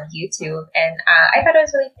video on YouTube, and I thought it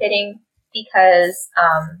was really fitting because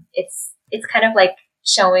it's kind of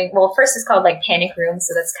showing, well, first it's called Panic Room,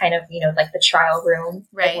 so that's kind of, the trial room.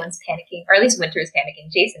 Right. Everyone's panicking, or at least Winter's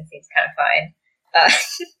panicking. Jason seems kind of fine.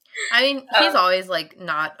 I mean, he's always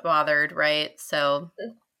not bothered, right? So,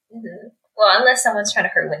 well, unless someone's trying to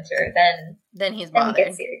hurt Winter, then he's bothered. Then he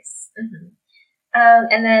gets serious.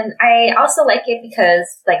 And then I also like it because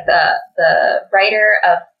the writer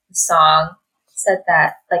of the song said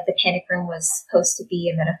that the panic room was supposed to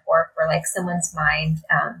be a metaphor for someone's mind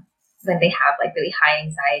when they have really high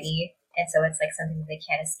anxiety, and so it's something that they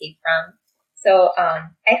can't escape from. So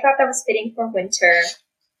I thought that was fitting for Winter,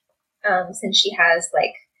 since she has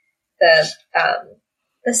like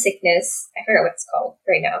the sickness. I forget what it's called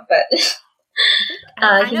right now, but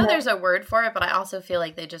I know there's a word for it, but I also feel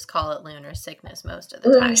like they just call it lunar sickness most of the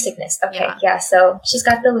lunar time. Sickness. Okay, yeah. So she's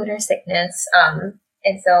got the lunar sickness,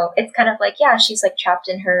 and so it's kind of like, yeah, she's like trapped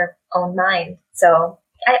in her own mind. So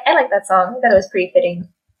I like that song. I thought it was pretty fitting.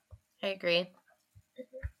 I agree.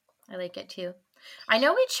 I like it too. I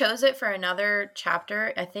know we chose it for another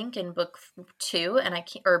chapter, I think in book 2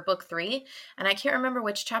 or book 3, and I can't remember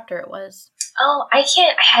which chapter it was. Oh, I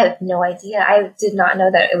have no idea. I did not know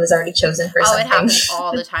that it was already chosen for something. Oh, it happens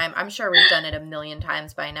all the time. I'm sure we've done it a million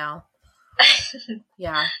times by now.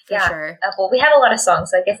 Yeah, for sure. Well, we have a lot of songs,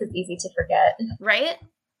 so I guess it's easy to forget. Right?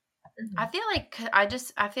 Mm-hmm.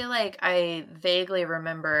 I feel like I vaguely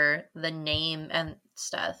remember the name and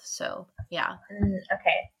stuff, so yeah.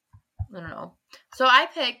 Okay. I don't know. So I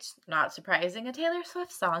picked, not surprising, a Taylor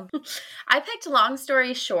Swift song. I picked Long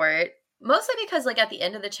Story Short, mostly because like at the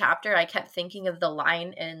end of the chapter, I kept thinking of the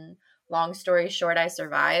line in Long Story Short, I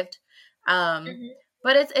Survived.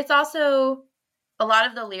 But it's also, a lot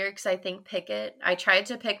of the lyrics I think pick it. I tried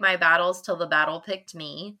to pick my battles till the battle picked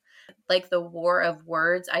me. Like the war of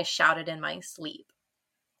words, I shouted in my sleep.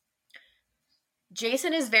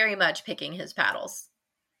 Jason is very much picking his battles.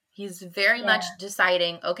 He's very much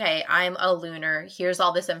deciding, okay, I'm a lunar. Here's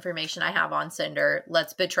all this information I have on Cinder.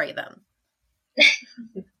 Let's betray them.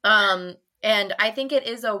 And I think it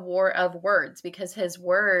is a war of words because his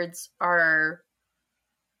words are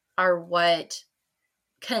what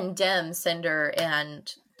condemn Cinder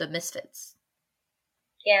and the Misfits.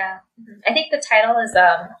 Yeah. I think the title is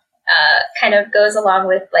kind of goes along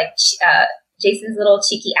with like Jason's little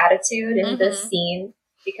cheeky attitude in this scene.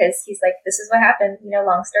 Because he's like, this is what happened. You know,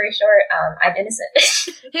 long story short, I'm innocent.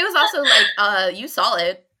 He was also like, you saw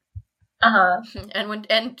it.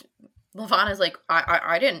 And Levana's like,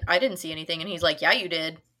 I didn't see anything. And he's like, yeah, you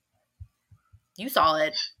did. You saw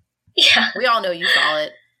it. Yeah. We all know you saw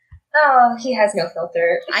it. Oh, he has no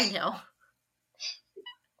filter. I know.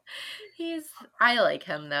 I like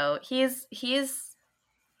him though. He's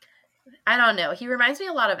I don't know. He reminds me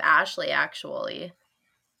a lot of Ashley, actually.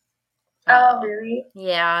 Oh, really?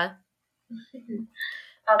 Yeah.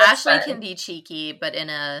 Ashley can be cheeky, but in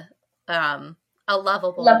a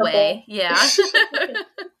lovable way. Yeah. So,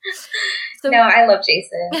 no, I love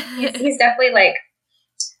Jason. He's definitely like,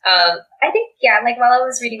 I think, like while I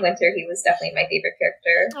was reading Winter, he was definitely my favorite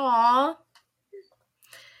character. Aww.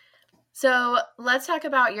 So let's talk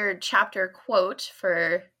about your chapter quote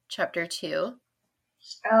for chapter 2.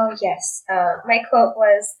 Oh, yes. My quote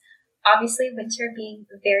was, obviously, Winter being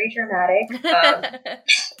very dramatic.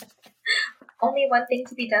 Only one thing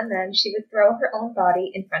to be done then. She would throw her own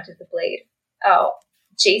body in front of the blade. Oh,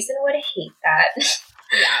 Jason would hate that.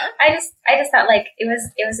 Yeah. I just thought like it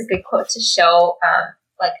was a good quote to show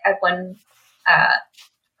like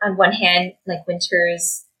on one hand like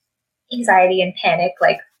Winter's anxiety and panic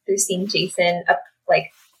like through seeing Jason up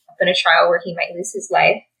in a trial where he might lose his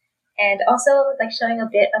life. And also, like, showing a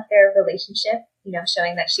bit of their relationship, you know,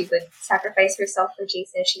 showing that she would sacrifice herself for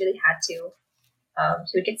Jason if she really had to.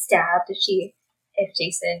 She would get stabbed if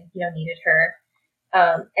Jason, you know, needed her.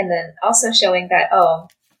 And then also showing that,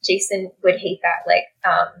 Jason would hate that. Like,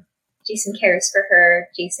 Jason cares for her.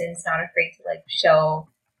 Jason's not afraid to, like, show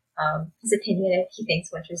his opinion if he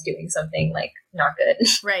thinks Winter's doing something, like, not good.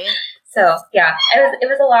 Right. So, yeah, it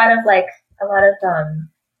was a lot of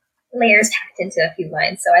layers packed into a few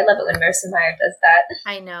lines. So I love it when Marissa Meyer does that.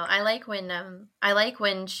 I know. I like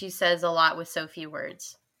when she says a lot with so few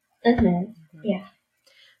words. Yeah.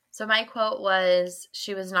 So my quote was,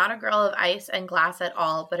 she was not a girl of ice and glass at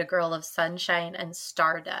all, but a girl of sunshine and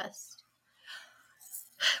stardust.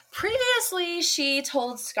 Previously, she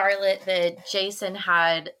told Scarlett that Jason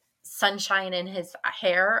had sunshine in his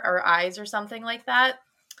hair or eyes or something like that,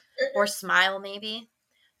 or smile maybe.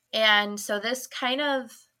 And so this kind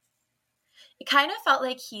of felt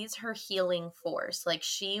like he's her healing force. Like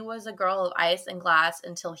she was a girl of ice and glass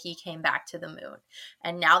until he came back to the moon.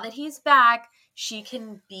 And now that he's back, she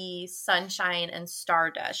can be sunshine and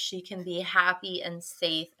stardust. She can be happy and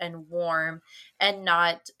safe and warm and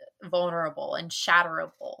not vulnerable and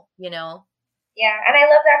shatterable, you know? Yeah, and I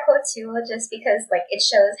love that quote too, just because like it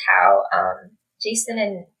shows how Jason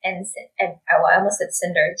and I almost said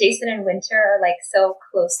Cinder. Jason and Winter are like so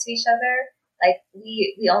close to each other. Like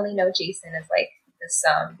we only know Jason as like this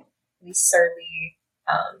really surly,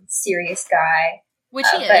 serious guy, which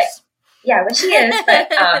he is. Yeah, which he is.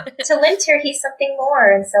 But to Winter, he's something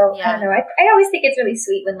more. And so I don't know. I always think it's really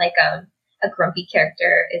sweet when like a grumpy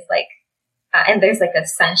character is like and there's like a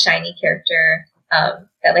sunshiny character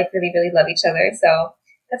that like really, really love each other. So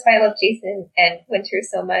that's why I love Jason and Winter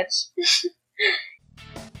so much.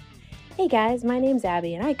 Hey guys, my name's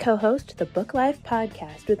Abby and I co-host the Book Life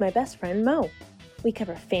podcast with my best friend Mo. We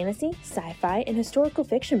cover fantasy, sci-fi, and historical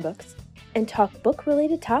fiction books and talk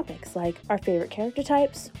book-related topics like our favorite character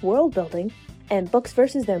types, world building, and books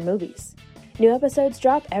versus their movies. New episodes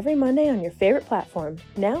drop every Monday on your favorite platform.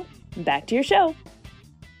 Now, back to your show.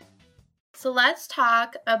 So let's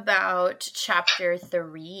talk about chapter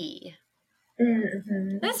 3.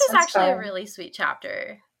 Mm-hmm. This is actually a really sweet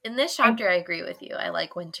chapter. In this chapter, I agree with you. I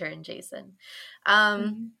like Winter and Jason.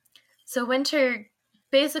 So Winter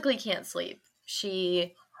basically can't sleep.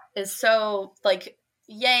 She is so like,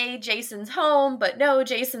 yay, Jason's home, but no,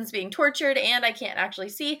 Jason's being tortured and I can't actually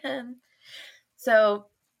see him. So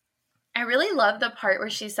I really love the part where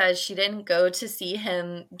she says she didn't go to see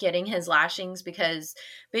him getting his lashings because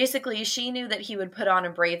basically she knew that he would put on a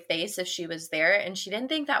brave face if she was there, and she didn't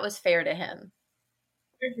think that was fair to him.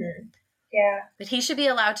 Mm-hmm. Yeah. But he should be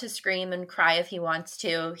allowed to scream and cry if he wants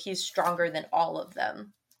to. He's stronger than all of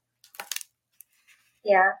them.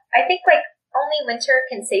 Yeah. I think like only Winter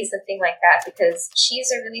can say something like that because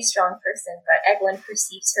she's a really strong person, but everyone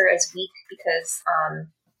perceives her as weak because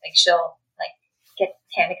like she'll like get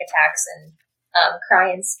panic attacks and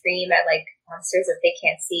cry and scream at like monsters that they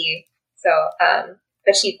can't see. So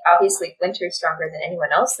but she obviously Winter's stronger than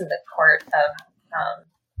anyone else in the court of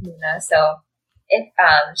Luna. So if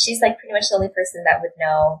she's like pretty much the only person that would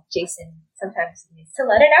know Jason sometimes needs to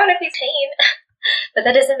let it out if he's in pain. But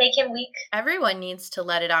that doesn't make him weak. Everyone needs to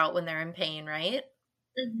let it out when they're in pain, right?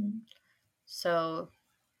 Mm-hmm. So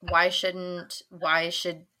why should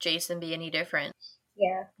Jason be any different?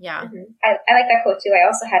 Yeah. Yeah. Mm-hmm. I like that quote too. I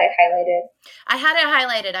also had it highlighted. I had it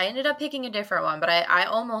highlighted. I ended up picking a different one, but I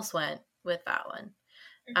almost went with that one.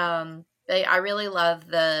 Mm-hmm. I really love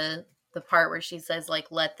the part where she says like,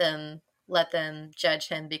 let them judge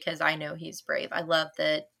him because I know he's brave. I love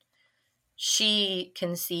that she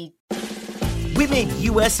can see. We made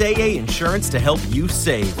USAA insurance to help you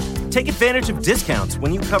save. Take advantage of discounts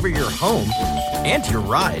when you cover your home and your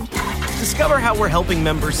ride. Discover how we're helping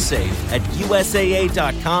members save at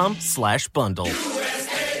USAA.com/bundle.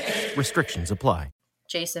 Restrictions apply.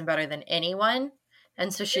 Jason better than anyone,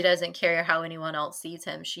 and so she doesn't care how anyone else sees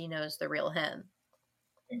him. She knows the real him.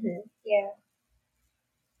 Mm-hmm. Yeah.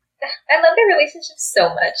 I love their relationship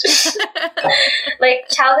so much. Like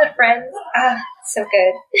childhood friends. So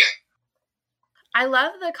good. I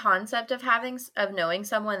love the concept of knowing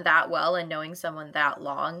someone that well and knowing someone that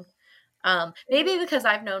long. Maybe because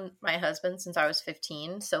I've known my husband since I was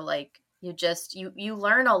 15. So like you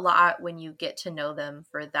learn a lot when you get to know them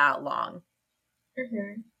for that long.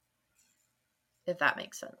 Mm-hmm. If that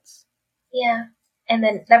makes sense. Yeah. And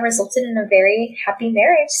then that resulted in a very happy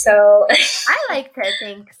marriage. So I like to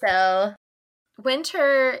think so.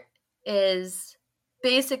 Winter is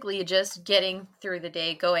basically just getting through the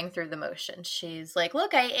day, going through the motions. She's like,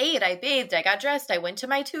 look, I ate, I bathed, I got dressed, I went to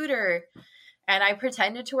my tutor, and I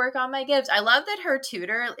pretended to work on my gifts. I love that her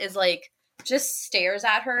tutor is like, just stares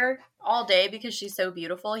at her all day because she's so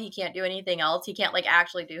beautiful. He can't do anything else. He can't like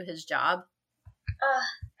actually do his job.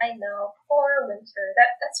 I know. Poor Winter.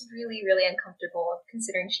 That's really, really uncomfortable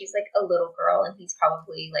considering she's like a little girl and he's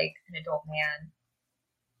probably like an adult man.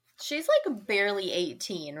 She's like barely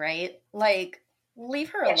 18, right? Like, leave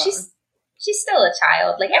her alone. She's still a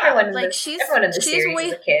child. Like everyone in the series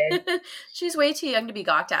is a kid. She's way too young to be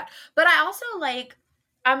gawked at. But I also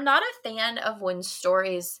I'm not a fan of when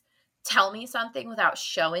stories tell me something without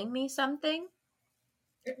showing me something.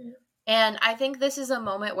 Mm-hmm. And I think this is a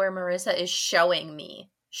moment where Marissa is showing me.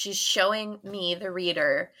 She's showing me, the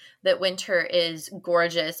reader, that Winter is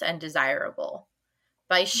gorgeous and desirable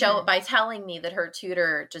by telling me that her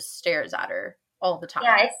tutor just stares at her all the time.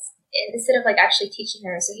 Yeah, it's instead of like actually teaching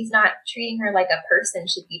her, so he's not treating her like a person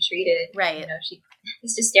should be treated. Right. You know,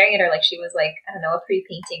 he's just staring at her like she was like, I don't know, a pretty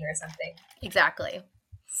painting or something. Exactly.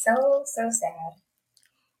 So sad.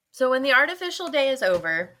 So when the artificial day is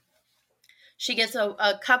over, she gets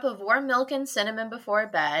a cup of warm milk and cinnamon before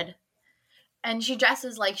bed, and she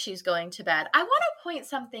dresses like she's going to bed. I want to point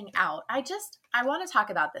something out. I want to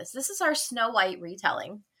talk about this. This is our Snow White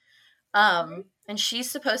retelling. And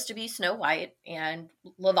she's supposed to be Snow White, and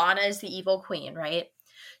Lavanna is the evil queen, right?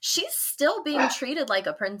 She's still being treated like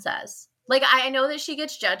a princess. Like, I know that she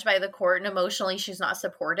gets judged by the court and emotionally she's not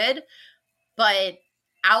supported, but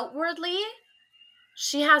outwardly,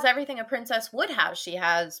 she has everything a princess would have. She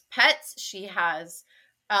has pets. She has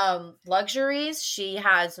luxuries. She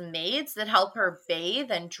has maids that help her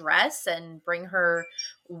bathe and dress and bring her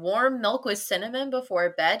warm milk with cinnamon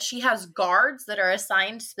before bed. She has guards that are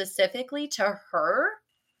assigned specifically to her.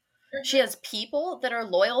 She has people that are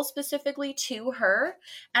loyal specifically to her.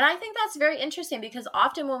 And I think that's very interesting because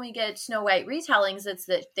often when we get Snow White retellings, it's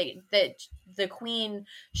that the queen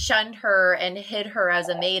shunned her and hid her as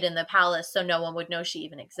a maid in the palace so no one would know she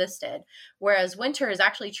even existed. Whereas Winter is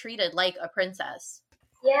actually treated like a princess.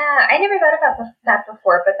 Yeah, I never thought about that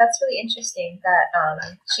before, but that's really interesting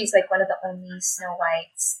that she's like one of the only Snow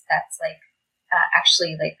Whites that's like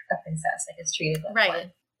actually like a princess, like is treated like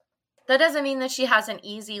one. That doesn't mean that she has an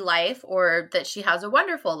easy life or that she has a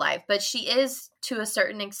wonderful life, but she is to a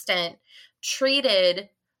certain extent treated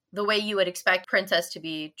the way you would expect princess to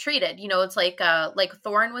be treated. You know, it's like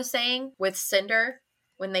Thorne was saying with Cinder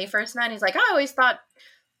when they first met. He's like, I always thought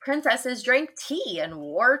princesses drank tea and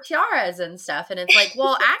wore tiaras and stuff. And it's like,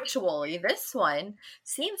 well, actually, this one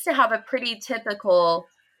seems to have a pretty typical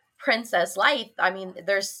princess life. I mean,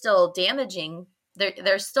 there's still damaging.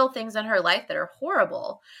 There's still things in her life that are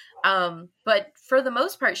horrible. But for the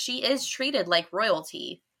most part, she is treated like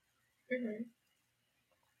royalty. Mm-hmm.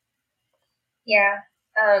 Yeah.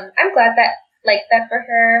 I'm glad that for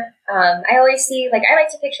her. I always see, like, I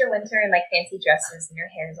like to picture Winter in, like, fancy dresses and her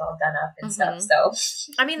hair's all done up and stuff,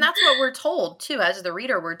 so. I mean, that's what we're told, too. As the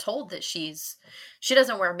reader, we're told that she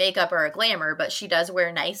doesn't wear makeup or a glamour, but she does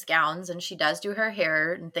wear nice gowns and she does do her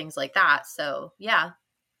hair and things like that, so, yeah.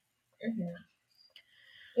 Mm-hmm.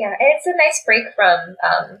 Yeah, and it's a nice break from,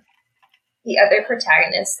 the other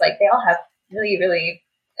protagonists. Like, they all have really, really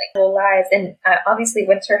like full lives, and obviously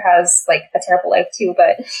Winter has like a terrible life too,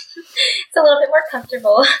 but it's a little bit more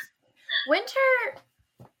comfortable.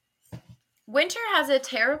 Winter has a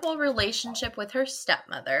terrible relationship with her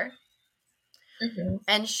stepmother,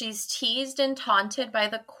 and she's teased and taunted by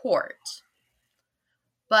the court,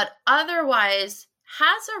 but otherwise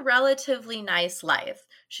has a relatively nice life.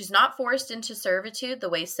 She's not forced into servitude the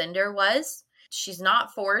way Cinder was. She's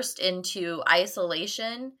not forced into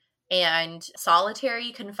isolation and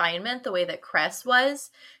solitary confinement the way that Cress was.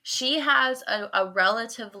 She has a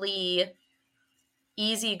relatively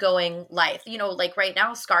easygoing life. You know, like right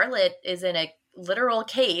now, Scarlet is in a literal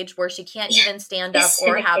cage where she can't even stand up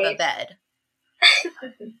or have a bed.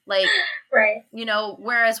 Like, right. You know,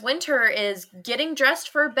 whereas Winter is getting dressed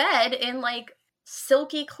for bed in like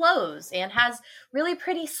silky clothes and has really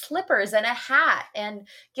pretty slippers and a hat and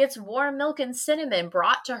gets warm milk and cinnamon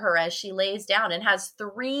brought to her as she lays down and has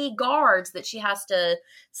 3 guards that she has to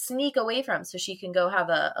sneak away from so she can go have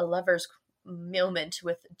a lover's moment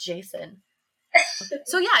with Jason.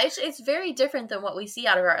 So yeah, it's very different than what we see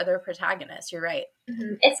out of our other protagonists. You're right.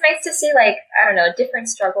 Mm-hmm. It's nice to see, like, I don't know, different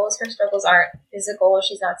struggles. Her struggles aren't physical.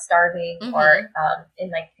 She's not starving or in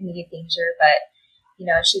like immediate danger, but you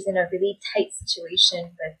know, she's in a really tight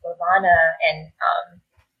situation with Lorana, and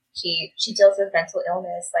she deals with mental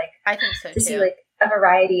illness. Like, I think so to too. See like a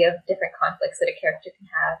variety of different conflicts that a character can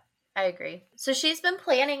have. I agree. So she's been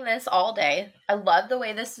planning this all day. I love the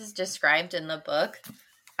way this is described in the book.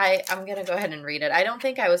 I'm going to go ahead and read it. I don't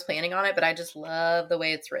think I was planning on it, but I just love the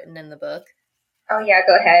way it's written in the book. Oh yeah,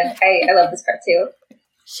 go ahead. I love this part too.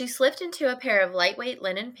 She slipped into a pair of lightweight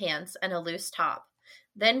linen pants and a loose top,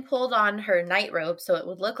 then pulled on her nightrobe so it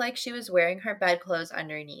would look like she was wearing her bedclothes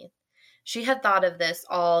underneath. She had thought of this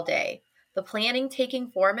all day, the planning taking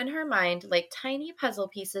form in her mind like tiny puzzle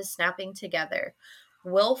pieces snapping together.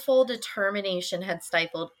 Willful determination had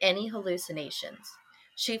stifled any hallucinations.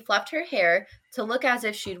 She fluffed her hair to look as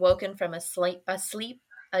if she'd woken from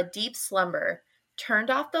a deep slumber,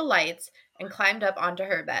 turned off the lights, and climbed up onto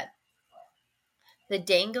her bed. The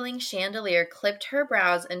dangling chandelier clipped her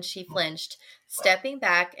brows and she flinched, stepping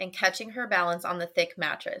back and catching her balance on the thick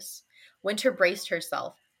mattress. Winter braced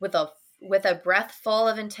herself with a breath full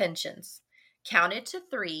of intentions, counted to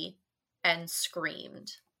 3, and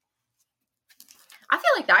screamed. I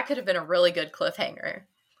feel like that could have been a really good cliffhanger.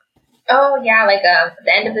 Oh, yeah, like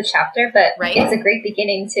the end of the chapter, but right? It's a great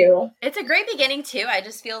beginning, too. It's a great beginning, too. I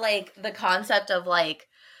just feel like the concept of, like,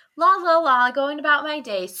 la, la, la, going about my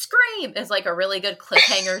day, scream, is, like, a really good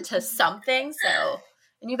cliffhanger to something. So,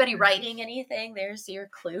 anybody writing anything, there's your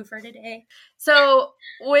clue for today. So,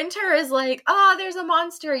 Winter is like, oh, there's a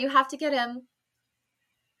monster. You have to get him.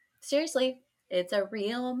 Seriously, it's a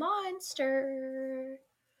real monster.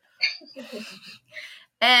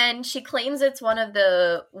 And she claims it's one of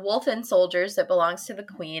the Wolfen soldiers that belongs to the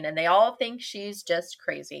queen, and they all think she's just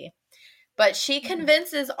crazy. But she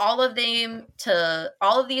convinces all of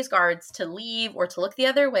these guards to leave or to look the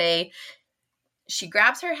other way. She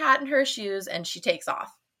grabs her hat and her shoes, and she takes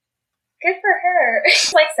off. Good for her.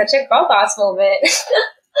 It's like such a girl boss moment.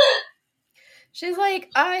 She's like,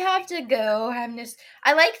 I have to go.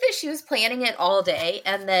 I like that she was planning it all day,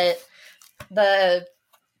 and that the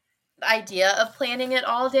idea of planning it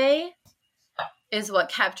all day is what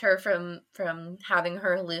kept her from having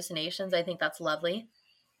her hallucinations. I think that's lovely.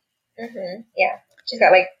 Mm-hmm. Yeah. She's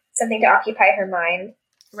got like something to occupy her mind.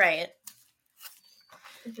 Right.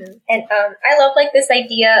 Mm-hmm. And I love like this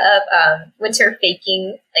idea of Winter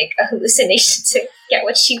faking like a hallucination to get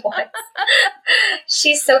what she wants.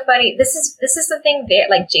 She's so funny. This is something that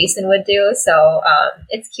like Jason would do. So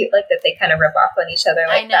it's cute like that they kind of rub off on each other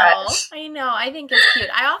like that. I know. I think it's cute.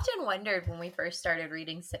 I often wondered when we first started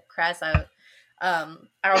reading Cress. I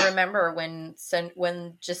remember when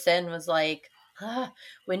Jason was like,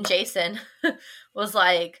 when Jason was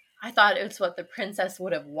like, I thought it's what the princess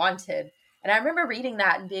would have wanted. And I remember reading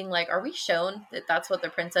that and being like, are we shown that that's what the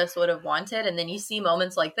princess would have wanted? And then you see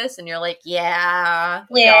moments like this and you're like, yeah,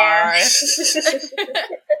 we are. I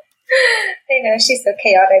know, she's so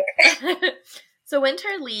chaotic. So Winter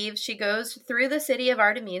leaves. She goes through the city of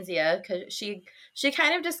Artemisia because she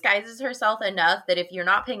kind of disguises herself enough that if you're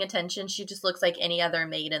not paying attention, she just looks like any other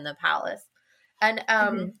maid in the palace. And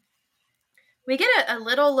we get a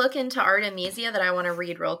little look into Artemisia that I want to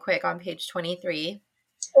read real quick on page 23.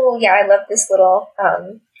 Oh, yeah, I love this little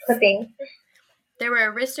clipping. There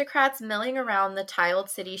were aristocrats milling around the tiled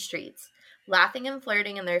city streets, laughing and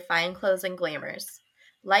flirting in their fine clothes and glamours.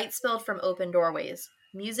 Light spilled from open doorways.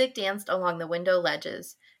 Music danced along the window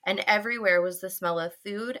ledges, and everywhere was the smell of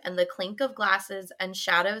food and the clink of glasses and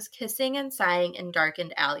shadows kissing and sighing in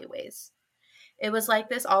darkened alleyways. It was like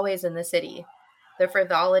this always in the city. The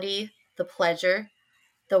frivolity, the pleasure,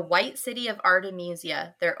 the white city of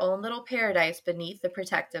Artemisia, their own little paradise beneath the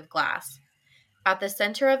protective glass. At the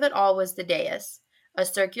center of it all was the dais, a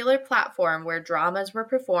circular platform where dramas were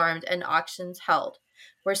performed and auctions held,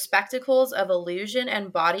 where spectacles of illusion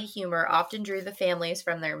and body humor often drew the families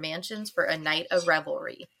from their mansions for a night of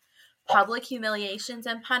revelry. Public humiliations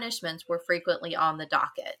and punishments were frequently on the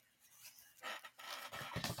docket.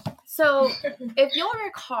 So, if you'll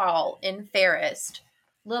recall in Fairest,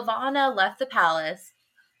 Lavanna left the palace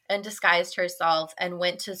and disguised herself and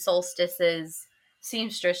went to Solstice's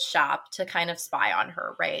seamstress shop to kind of spy on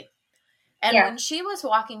her, right? And when she was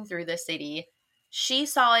walking through the city, she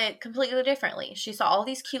saw it completely differently. She saw all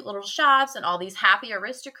these cute little shops and all these happy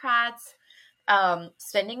aristocrats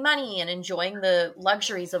spending money and enjoying the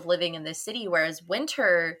luxuries of living in this city, whereas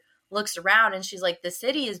Winter looks around and she's like, the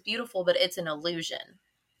city is beautiful, but it's an illusion.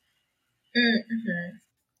 Mm-hmm.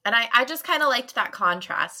 And I just kind of liked that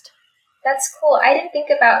contrast. That's cool. I didn't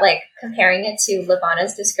think about like comparing it to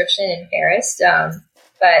Lavanna's description in Fairest,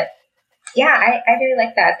 but yeah, I really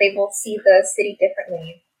like that. They both see the city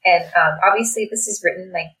differently, and obviously this is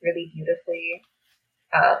written like really beautifully.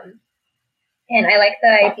 And I like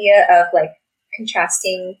the idea of like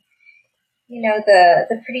contrasting, you know,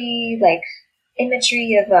 the pretty like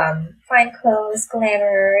imagery of fine clothes,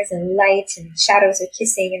 glamours, and light, and shadows are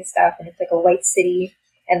kissing and stuff, and it's like a white city,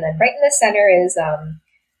 and then right in the center is a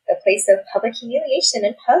place of public humiliation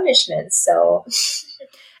and punishment. So,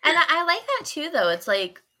 and I like that too, though. It's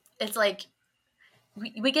like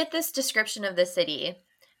we get this description of the city,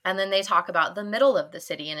 and then they talk about the middle of the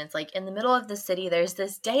city, and it's like in the middle of the city, there's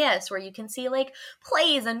this dais where you can see like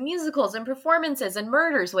plays and musicals and performances and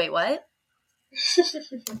murders. Wait, what?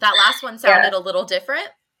 That last one sounded a little different.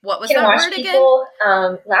 What was that word again? People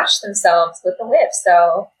lash themselves with a whip,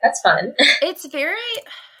 so that's fun. It's very.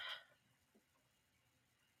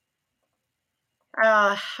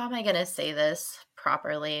 How am I going to say this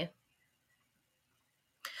properly?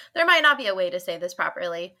 There might not be a way to say this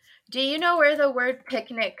properly. Do you know where the word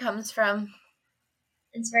picnic comes from?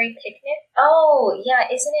 It's very picnic? Oh, yeah.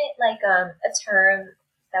 Isn't it like a term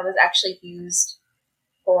that was actually used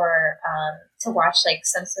for to watch like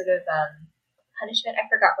some sort of punishment? I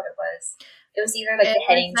forgot what it was. It was either like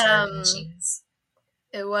beheadings or lynchings.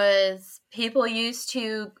 It was people used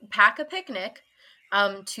to pack a picnic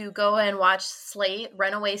to go and watch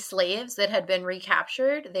runaway slaves that had been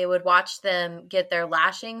recaptured. They would watch them get their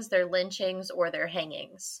lashings, their lynchings, or their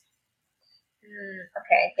hangings.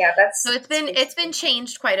 Okay, yeah, that's so it's been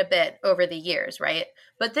changed quite a bit over the years, right?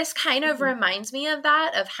 But this kind of reminds me of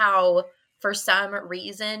that, of how for some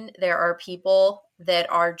reason there are people that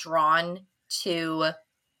are drawn to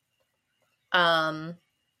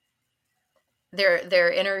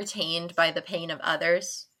they're entertained by the pain of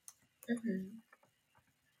others. Mm-hmm.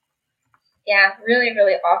 Yeah, really,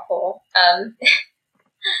 really awful.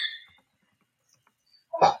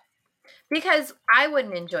 Because I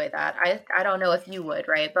wouldn't enjoy that. I don't know if you would,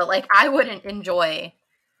 right? But like I wouldn't enjoy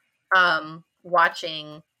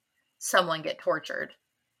watching someone get tortured.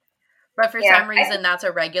 But for some reason, that's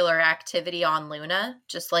a regular activity on Luna,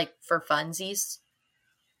 just like for funsies.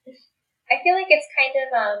 I feel like it's kind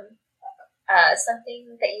of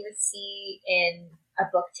something that you would see in a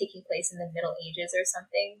book taking place in the Middle Ages or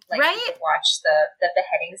something. Like, right? You could watch the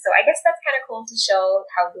beheading. So I guess that's kind of cool to show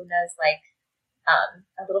how Luna's like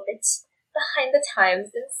a little bit behind the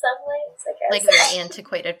times in some ways, I guess. Like very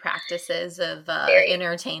antiquated practices of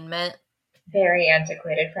entertainment. Very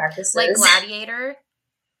antiquated practices. Like Gladiator.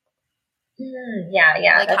 Yeah.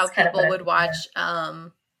 Like how people would watch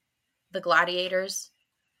the gladiators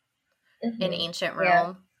in ancient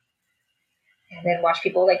Rome. And then watch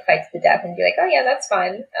people like fight to the death and be like, oh yeah, that's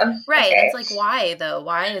fun. Right. Okay. It's like, why though?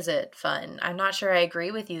 Why is it fun? I'm not sure I agree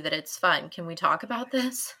with you that it's fun. Can we talk about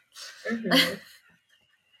this? Mm-hmm.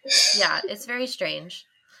 Yeah, it's very strange.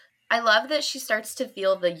 I love that she starts to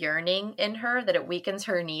feel the yearning in her, that it weakens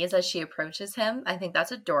her knees as she approaches him. I think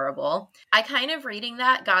that's adorable. I kind of reading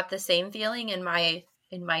that got the same feeling in my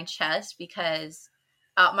chest because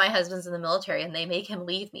my husband's in the military and they make him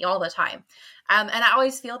leave me all the time. And I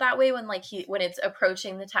always feel that way when when it's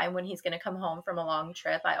approaching the time when he's going to come home from a long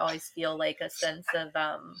trip. I always feel like a sense of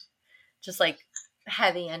just like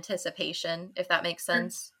heavy anticipation, if that makes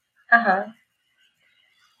sense. Uh-huh.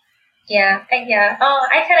 Yeah. Oh,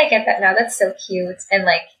 I kind of get that now. That's so cute. And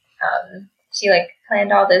like, she like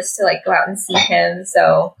planned all this to like go out and see him.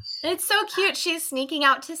 So it's so cute. She's sneaking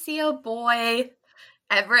out to see a boy.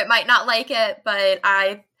 Everett might not like it, but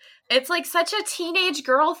it's like such a teenage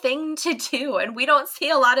girl thing to do. And we don't see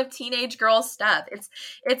a lot of teenage girl stuff.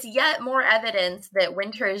 It's yet more evidence that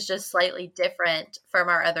Winter is just slightly different from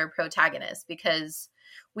our other protagonists because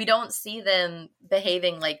we don't see them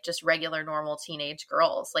behaving like just regular normal teenage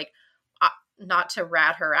girls. Like, not to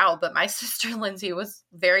rat her out, but my sister Lindsay was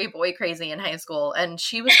very boy crazy in high school and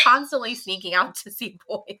she was constantly sneaking out to see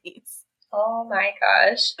boys. Oh my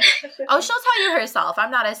gosh. Oh, she'll tell you herself.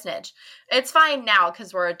 I'm not a snitch. It's fine now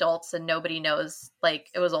because we're adults and nobody knows, like,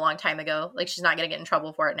 it was a long time ago. Like, she's not going to get in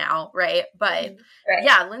trouble for it now, right? But,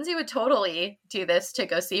 yeah, Lindsay would totally do this to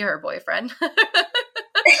go see her boyfriend.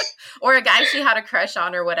 Or a guy she had a crush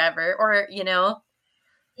on or whatever. Or, you know.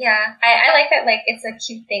 Yeah, I like that, like, it's a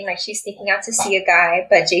cute thing, like, she's sneaking out to see a guy,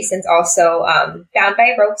 but Jason's also bound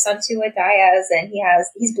by ropes onto a dais, and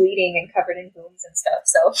he's bleeding and covered in wounds and stuff,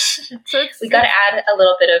 so we gotta add a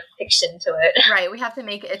little bit of fiction to it. Right, we have to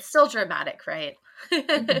make it's still dramatic, right?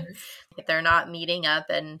 Mm-hmm. They're not meeting up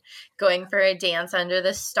and going for a dance under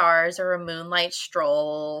the stars or a moonlight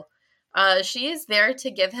stroll. She is there to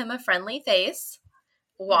give him a friendly face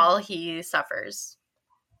while he suffers.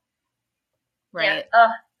 Right. Yeah.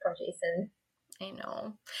 Oh, poor Jason. I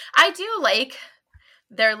know. I do like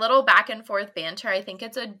their little back and forth banter. I think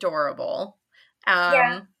it's adorable.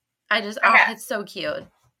 It's so cute.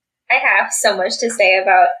 I have so much to say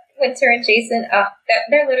about Winter and Jason.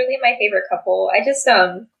 They're literally my favorite couple. I just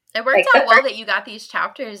it worked out well that you got these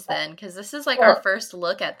chapters then, because this is like our first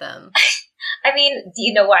look at them. I mean, do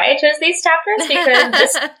you know why I chose these chapters? Because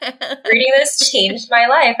just reading this changed my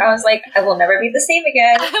life. I was like, I will never be the same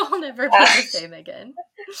again. I will never be the same again.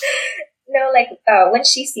 No, like, when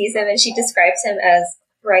she sees him and she describes him as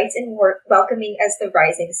bright and welcoming as the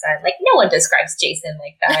rising sun. Like, no one describes Jason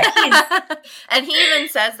like that. And he even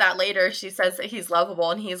says that later. She says that he's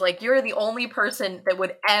lovable, and he's like, you're the only person that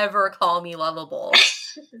would ever call me lovable.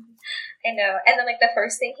 I know. And then, like, the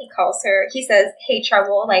first thing he calls her, he says, hey,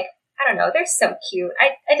 trouble, like, I don't know, they're so cute.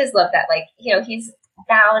 I just love that. Like, you know, he's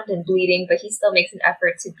bound and bleeding, but he still makes an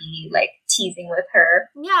effort to be, like, teasing with her.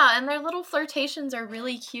 Yeah, and their little flirtations are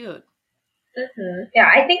really cute. Mm-hmm. Yeah,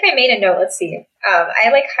 I think I made a note. Let's see. I,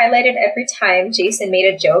 like, highlighted every time Jason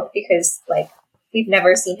made a joke because, like, we've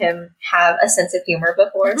never seen him have a sense of humor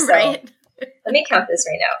before. So right. Let me count this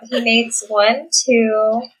right now. He makes 1,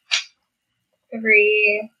 2,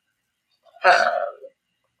 3,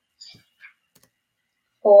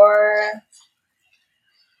 4,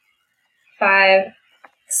 5,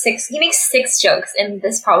 6. He makes 6 jokes in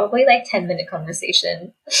this probably like 10-minute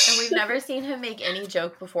conversation. And we've never seen him make any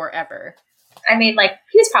joke before ever. I mean, like,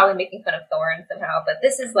 he was probably making fun of Thorne somehow, but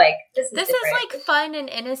this is like fun and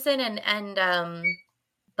innocent and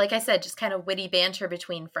like I said, just kind of witty banter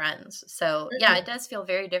between friends. So yeah, it does feel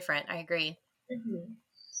very different. I agree. Mm-hmm.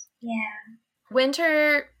 Yeah.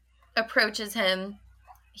 Winter approaches him.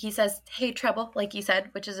 He says, hey, trouble, like you said,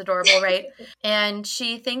 which is adorable, right? And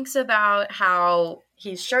she thinks about how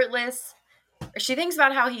he's shirtless. She thinks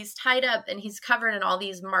about how he's tied up and he's covered in all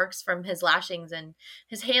these marks from his lashings, and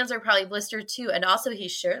his hands are probably blistered too. And also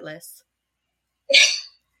he's shirtless.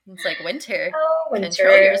 It's like, Winter. Oh, Winter.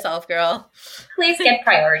 Control yourself, girl. Please get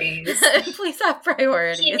priorities. Please have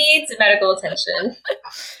priorities. He needs medical attention.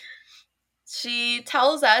 She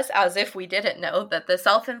tells us, as if we didn't know, that the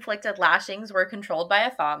self-inflicted lashings were controlled by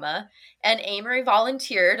Athama, and Amory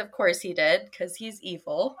volunteered. Of course he did, because he's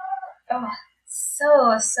evil. Oh,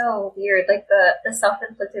 so weird. Like, the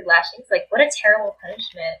self-inflicted lashings, like, what a terrible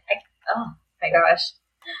punishment. Oh, my gosh.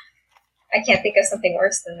 I can't think of something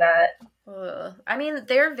worse than that. I mean,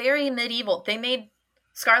 they're very medieval. They made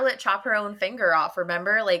Scarlet chop her own finger off,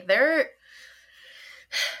 remember? Like, they're...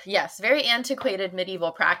 Yes, very antiquated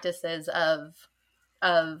medieval practices of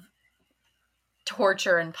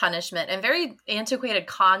torture and punishment, and very antiquated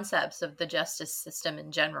concepts of the justice system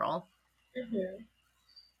in general. Mm-hmm.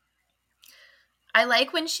 I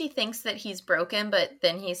like when she thinks that he's broken, but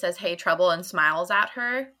then he says, "Hey, trouble," and smiles at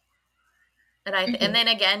her. And and then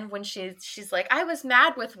again, when she's like, "I was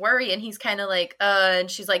mad with worry," and he's kind of like,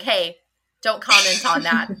 and she's like, "Hey, don't comment on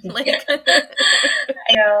that." Like,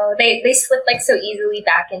 I know they slip like so easily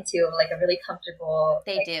back into like a really comfortable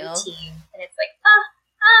routine, and it's like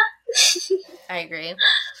I agree.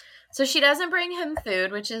 So she doesn't bring him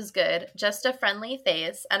food, which is good. Just a friendly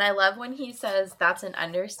face, and I love when he says that's an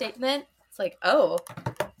understatement. It's like, oh,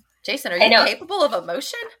 Jason, are you capable of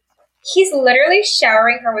emotion? He's literally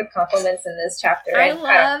showering her with compliments in this chapter. I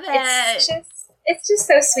love it. It's just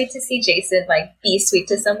so sweet to see Jason like be sweet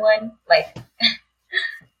to someone. Like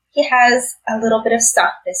he has a little bit of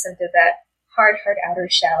softness under that hard outer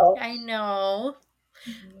shell. I know.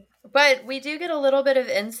 Mm-hmm. But we do get a little bit of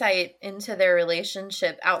insight into their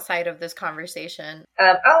relationship outside of this conversation.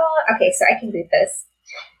 Okay, so I can read this.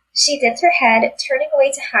 She dipped her head, turning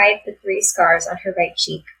away to hide the 3 scars on her right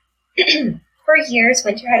cheek. For years,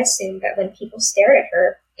 Winter had assumed that when people stared at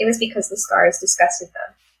her, it was because the scars disgusted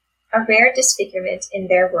them, a rare disfigurement in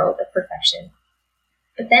their world of perfection.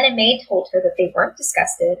 But then a maid told her that they weren't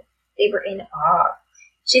disgusted, they were in awe.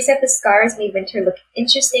 She said the scars made Winter look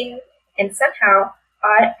interesting, and somehow,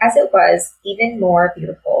 odd as it was, even more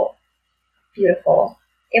beautiful. Beautiful.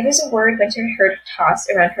 It was a word Winter had heard tossed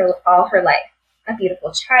around her all her life. A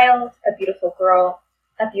beautiful child, a beautiful girl,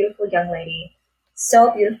 a beautiful young lady.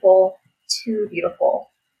 So beautiful, too beautiful.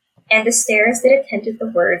 And the stares that attended the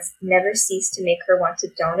words never ceased to make her want to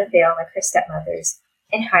don a veil like her stepmother's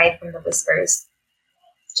and hide from the whispers.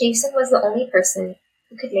 Jason was the only person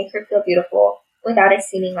who could make her feel beautiful without it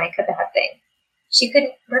seeming like a bad thing. She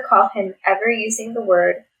couldn't recall him ever using the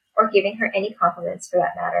word or giving her any compliments for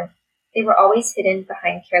that matter. They were always hidden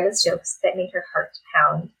behind careless jokes that made her heart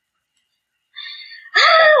pound.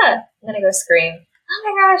 Ah! I'm gonna go scream.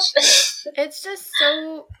 Oh my gosh. It's just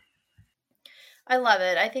so... I love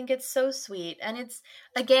it. I think it's so sweet. And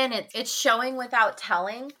it's showing without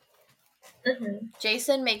telling. Mm-hmm.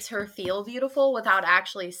 Jason makes her feel beautiful without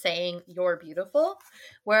actually saying you're beautiful,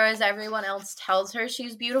 whereas everyone else tells her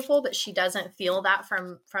she's beautiful, but she doesn't feel that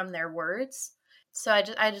from their words. So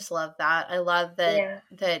I just love that. I love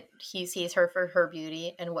that he sees her for her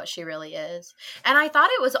beauty and what she really is. And I thought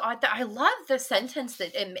it was odd that I love the sentence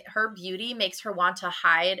that her beauty makes her want to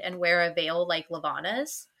hide and wear a veil like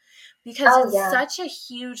Levana's, because it's such a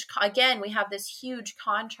huge. Again, we have this huge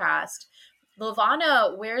contrast.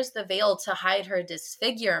 Levana wears the veil to hide her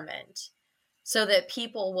disfigurement so that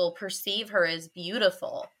people will perceive her as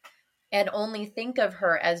beautiful and only think of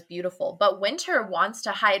her as beautiful. But Winter wants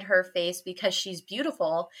to hide her face because she's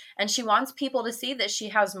beautiful, and she wants people to see that she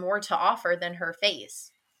has more to offer than her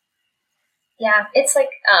face. Yeah, it's like,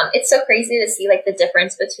 it's so crazy to see like the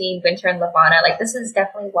difference between Winter and Levana. Like, this is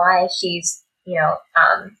definitely why she's,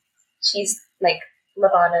 she's like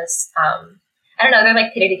Levana's, I don't know, they're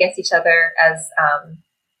like pitted against each other as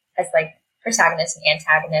like protagonist and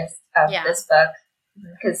antagonist of this book,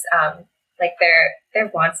 because like their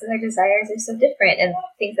wants and their desires are so different, and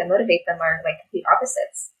things that motivate them are like complete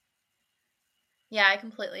opposites. Yeah, I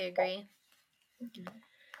completely agree.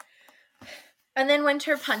 And then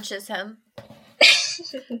Winter punches him.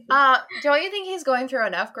 Don't you think he's going through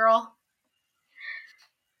enough, girl?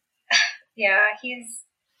 Yeah,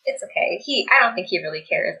 it's okay. I don't think he really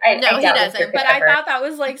cares. No, he doesn't. But I thought that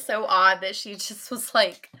was like so odd that she just was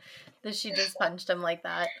like, that she just punched him like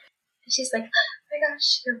that. She's like, oh my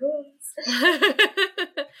gosh, your wounds.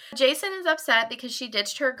 Jason is upset because she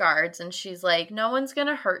ditched her guards, and she's like, no one's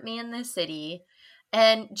gonna hurt me in this city.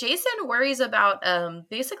 And Jason worries about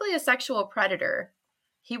basically a sexual predator.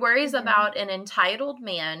 He worries about an entitled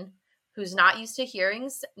man who's not used to hearing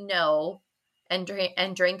no and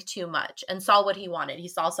drink too much, and saw what he wanted. He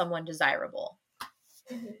saw someone desirable.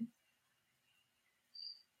 Mm-hmm.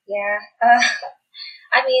 Yeah.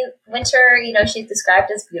 I mean, Winter, she's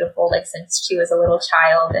described as beautiful, like, since she was a little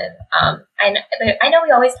child. And I know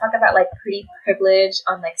we always talk about, like, pretty privilege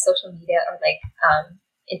on, like, social media or, like,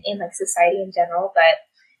 in like, society in general. But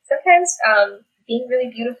sometimes being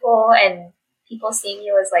really beautiful and people seeing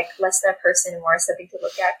you as, like, less than a person and more something to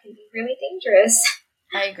look at can be really dangerous.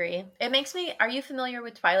 I agree. It makes me... Are you familiar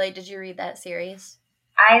with Twilight? Did you read that series?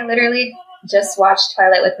 I literally just watched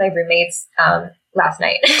Twilight with my roommates last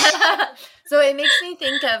night. So it makes me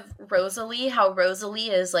think of Rosalie, how Rosalie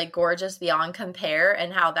is like gorgeous beyond compare,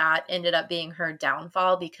 and how that ended up being her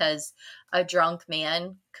downfall because a drunk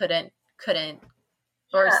man couldn't,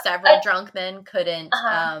 or several drunk men couldn't,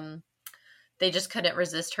 they just couldn't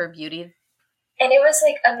resist her beauty. And it was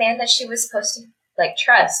like a man that she was supposed to like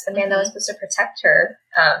trust, a man that was supposed to protect her.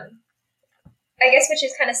 I guess, which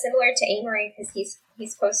is kind of similar to Amory because he's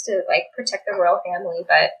supposed to like protect the royal family,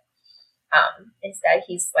 but instead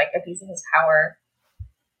he's like abusing his power.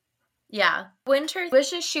 Yeah. Winter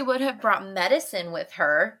wishes she would have brought medicine with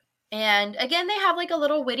her. And again, they have like a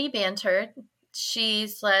little witty banter. She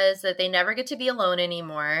says that they never get to be alone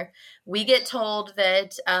anymore. We get told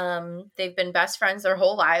that they've been best friends their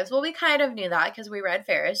whole lives. Well, we kind of knew that because we read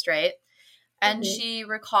Ferris, right? And she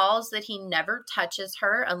recalls that he never touches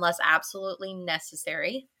her unless absolutely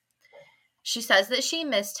necessary. She says that she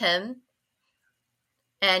missed him.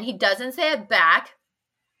 And he doesn't say it back.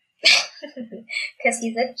 Because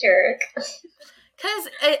he's a jerk. Because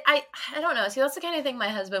I don't know. See, that's the kind of thing my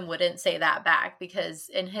husband wouldn't say that back. Because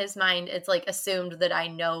in his mind, it's like assumed that I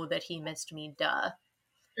know that he missed me, duh.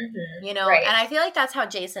 You know? Right. And I feel like that's how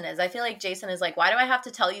Jason is. I feel like Jason is like, why do I have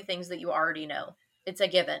to tell you things that you already know? It's a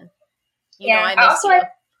given. You know I missed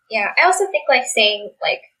you. I also think like saying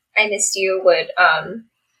like, I missed you would,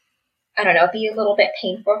 I don't know, be a little bit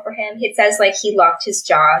painful for him. It says like he locked his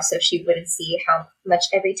jaw so she wouldn't see how much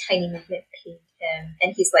every tiny movement pained him.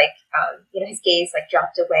 And he's like, his gaze like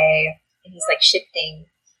dropped away and he's like shifting.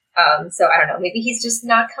 So I don't know, maybe he's just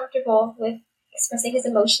not comfortable with expressing his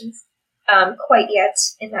emotions quite yet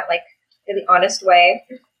in that like really honest way.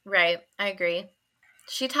 Right, I agree.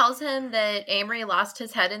 She tells him that Amory lost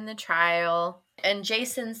his head in the trial. And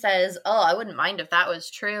Jason says, oh, I wouldn't mind if that was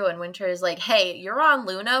true. And Winter is like, hey, you're on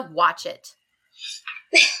Luna. Watch it.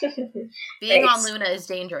 Being on Luna is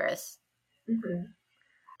dangerous.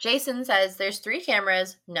 Jason says there's 3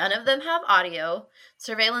 cameras. None of them have audio.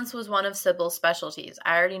 Surveillance was one of Sybil's specialties.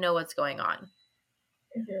 I already know what's going on.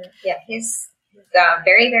 Yeah, he's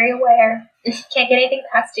very, very aware. Can't get anything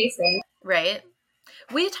past Jason. Right.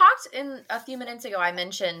 We talked in a few minutes ago, I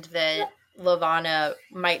mentioned that Levana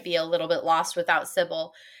might be a little bit lost without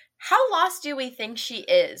Sybil. How lost do we think she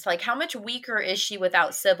is? Like, how much weaker is she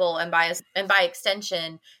without Sybil and by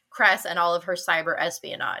extension, Cress and all of her cyber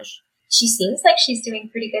espionage? She seems like she's doing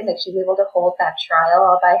pretty good. Like she's able to hold that trial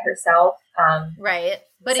all by herself. Right,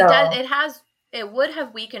 but it would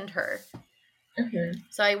have weakened her.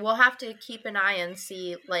 So I will have to keep an eye and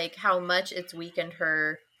see like how much it's weakened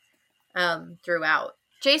her throughout.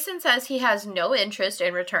 Jason says he has no interest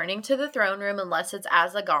in returning to the throne room unless it's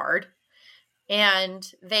as a guard. And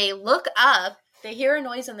they look up, they hear a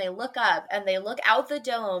noise and they look up and they look out the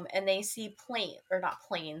dome and they see not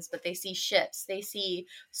planes, but they see ships. They see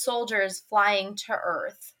soldiers flying to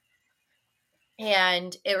Earth.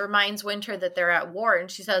 And it reminds Winter that they're at war.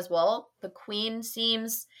 And she says, well, the queen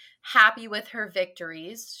seems happy with her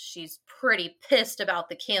victories. She's pretty pissed about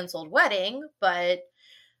the canceled wedding, but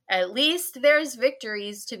at least there's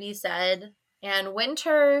victories to be said. And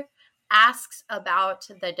Winter asks about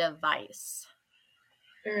the device.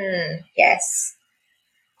 Yes.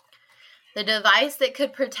 The device that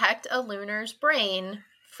could protect a Lunar's brain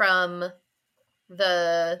from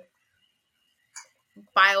the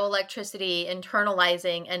bioelectricity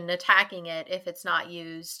internalizing and attacking it if it's not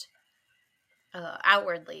used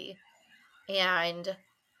outwardly. And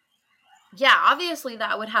yeah, obviously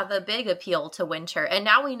that would have a big appeal to Winter. And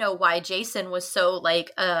now we know why Jason was so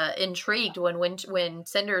like intrigued when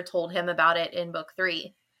Cinder told him about it in book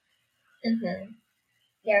 3.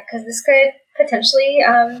 Yeah, because this could potentially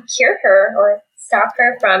cure her or stop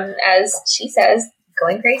her from, as she says,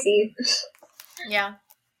 going crazy. Yeah.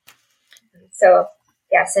 So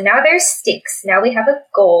now there's stakes. Now we have a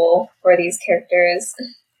goal for these characters.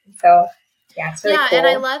 So yeah, it's really cool. And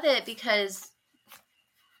I love it because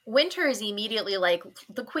Winter is immediately like,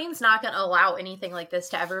 the queen's not going to allow anything like this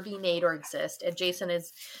to ever be made or exist. And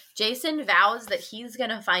Jason vows that he's going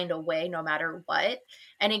to find a way no matter what.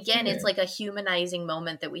 And again, it's like a humanizing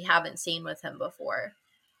moment that we haven't seen with him before.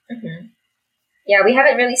 Yeah, we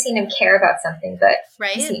haven't really seen him care about something, but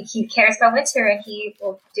right? he cares about Winter and he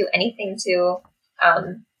will do anything to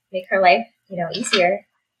make her life, easier.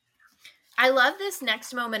 I love this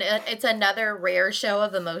next moment. It's another rare show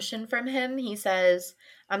of emotion from him. He says,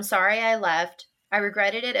 "I'm sorry I left. I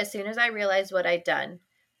regretted it as soon as I realized what I'd done.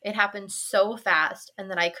 It happened so fast, and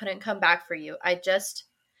then I couldn't come back for you. I just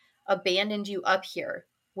abandoned you up here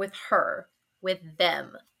with her, with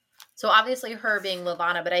them." So obviously her being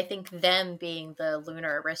Levana, but I think them being the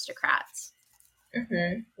Lunar aristocrats.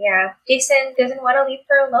 Mm-hmm. Yeah. Jason doesn't want to leave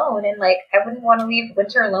her alone, and I wouldn't want to leave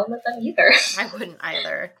Winter alone with them either. I wouldn't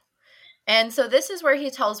either. And so this is where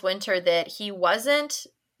he tells Winter that he wasn't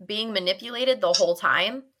being manipulated the whole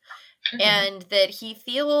time, mm-hmm. and that he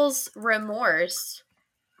feels remorse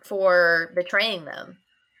for betraying them.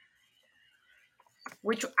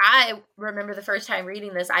 Which I remember the first time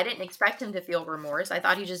reading this, I didn't expect him to feel remorse. I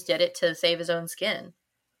thought he just did it to save his own skin.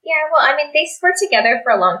 Yeah, well, I mean, they were together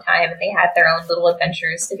for a long time, and they had their own little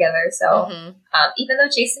adventures together. So mm-hmm. Even though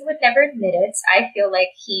Jason would never admit it, I feel like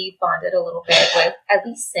he bonded a little bit with at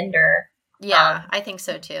least Cinder. Yeah, I think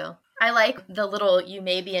so too. I like the little "you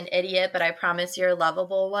may be an idiot, but I promise you're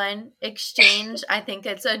lovable" one exchange. I think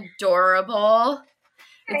it's adorable.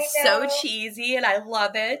 It's so cheesy, and I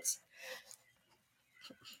love it.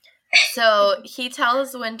 So he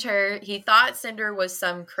tells Winter he thought Cinder was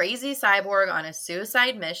some crazy cyborg on a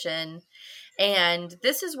suicide mission. And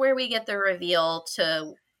this is where we get the reveal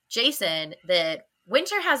to Jason that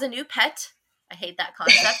Winter has a new pet. I hate that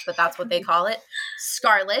concept, but that's what they call it.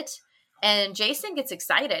 Scarlet. And Jason gets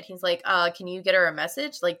excited. He's like, can you get her a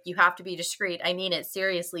message? You have to be discreet. I mean it,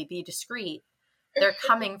 seriously, be discreet. They're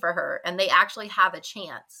coming for her, and they actually have a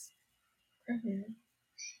chance. Mm-hmm.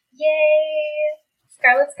 Yay!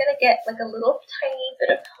 Scarlet's gonna get a little tiny bit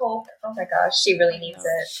of hope. Oh my gosh, she really needs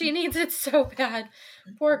it. She needs it so bad.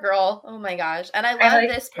 Poor girl. Oh my gosh. And I love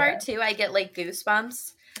this part too. I get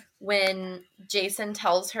goosebumps when Jason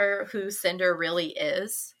tells her who Cinder really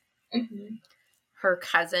is. Mm-hmm. Her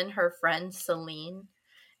cousin, her friend, Celine.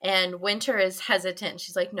 And Winter is hesitant.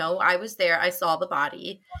 She's like, "No, I was there. I saw the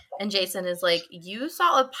body." And Jason is like, "You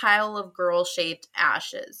saw a pile of girl-shaped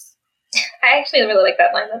ashes." I actually really like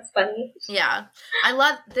that line. That's funny. Yeah.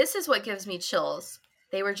 This is what gives me chills.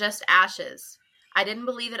 They were just ashes. I didn't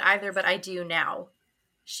believe it either, but I do now.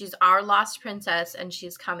 She's our lost princess, and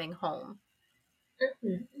she's coming home.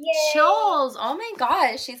 Mm-hmm. Yay. Chills. Oh my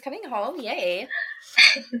gosh, she's coming home. Yay.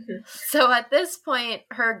 So at this point,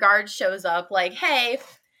 her guard shows up hey,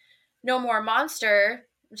 no more monster.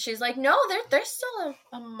 She's like, "No, there's still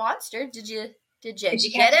a monster. Did you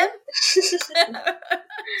get him?"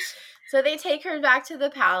 So they take her back to the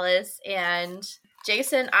palace, and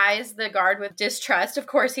Jason eyes the guard with distrust. Of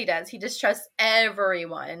course he does. He distrusts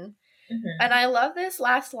everyone. Mm-hmm. And I love this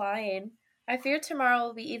last line. "I fear tomorrow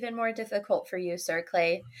will be even more difficult for you, Sir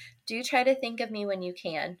Clay. Do try to think of me when you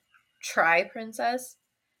can. Try, princess.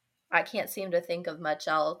 I can't seem to think of much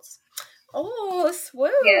else." Oh,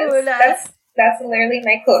 swoon. Yes, that's literally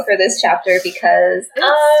my quote for this chapter because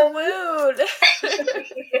it's swoon.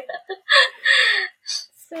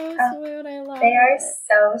 So swoon, I love it. They are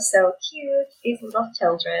so cute, these little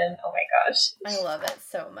children. Oh my gosh. I love it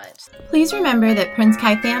so much. Please remember that Prince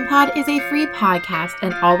Kai Fan Pod is a free podcast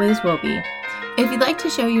and always will be. If you'd like to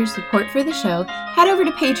show your support for the show, head over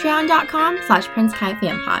to patreon.com/Prince Kai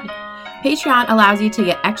Fan Pod. Patreon allows you to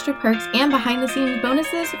get extra perks and behind-the-scenes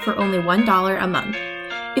bonuses for only $1 a month.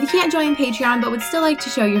 If you can't join Patreon but would still like to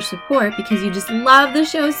show your support because you just love the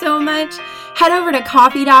show so much, head over to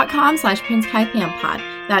coffee.com/Prince Kai Fan Pod.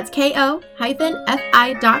 That's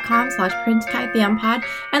ko-fi.com/Prince Kai Fan Pod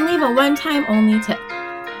and leave a one-time only tip.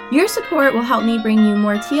 Your support will help me bring you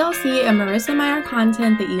more TLC and Marissa Meyer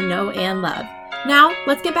content that you know and love. Now,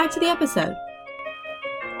 let's get back to the episode.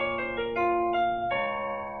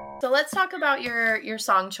 So let's talk about your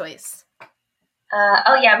song choice.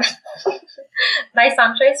 My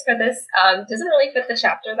song choice for this doesn't really fit the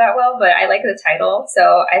chapter that well, but I like the title,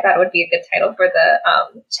 so I thought it would be a good title for the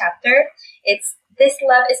chapter. It's "This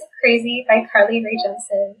Love Isn't Crazy" by Carly Rae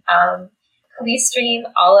Jepsen. Please stream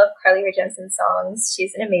all of Carly Rae Jepsen's songs.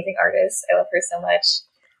 She's an amazing artist. I love her so much.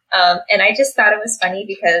 And I just thought it was funny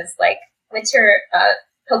because Winter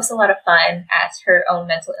pokes a lot of fun at her own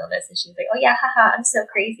mental illness, and she's like, "Oh yeah, haha, I'm so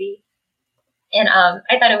crazy." And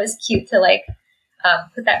I thought it was cute to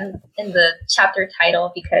put that in the chapter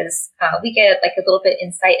title because we get a little bit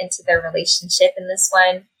insight into their relationship in this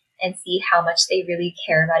one and see how much they really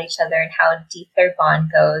care about each other and how deep their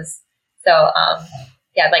bond goes. So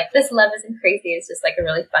 "This Love Isn't Crazy" is just a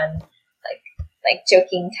really fun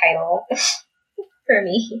joking title for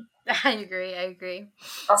me. I agree.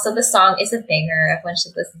 Also, the song is a banger. Everyone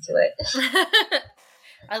should listen to it.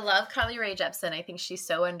 I love Carly Rae Jepsen. I think she's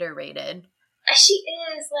so underrated. She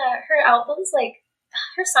is. Her albums, like,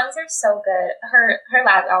 her songs are so good. Her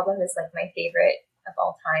last album is like my favorite of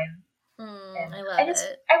all time. And I love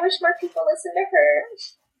it. I wish more people listen to her.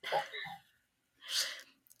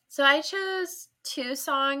 So I chose 2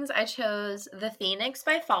 songs. I chose The Phoenix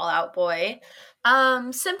by Fall Out Boy,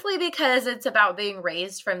 simply because it's about being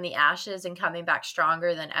raised from the ashes and coming back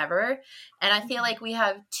stronger than ever. And I feel like we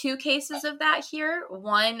have 2 cases of that here.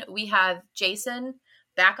 One, we have Jason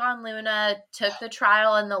back on Luna, took the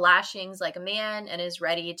trial and the lashings like a man, and is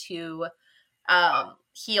ready to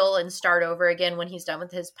heal and start over again when he's done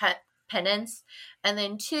with his penance. And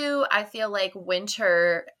then 2, I feel like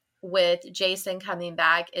Winter, with Jason coming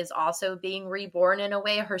back, is also being reborn in a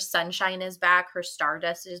way. Her sunshine is back. Her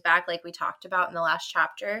stardust is back, like we talked about in the last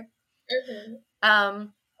chapter. Mm-hmm.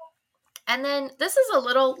 And then this is a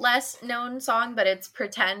little less known song, but it's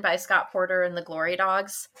Pretend by Scott Porter and the Glory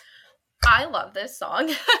Dogs. I love this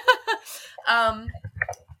song.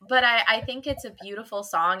 But I think it's a beautiful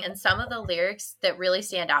song, and some of the lyrics that really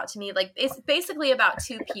stand out to me, like, it's basically about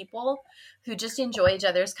 2 people who just enjoy each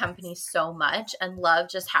other's company so much, and love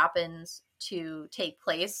just happens to take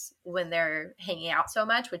place when they're hanging out so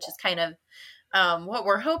much, which is kind of what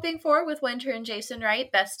we're hoping for with Winter and Jason,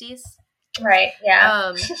 right? Besties. Right,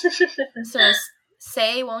 yeah. So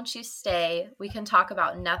say, won't you stay? We can talk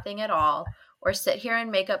about nothing at all, or sit here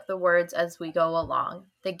and make up the words as we go along.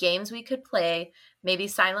 The games we could play, maybe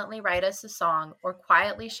silently write us a song, or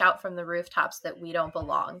quietly shout from the rooftops that we don't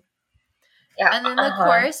belong. Yeah, and then the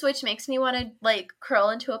chorus, which makes me want to, like,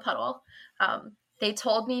 curl into a puddle. They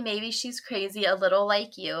told me maybe she's crazy, a little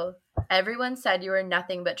like you. Everyone said you were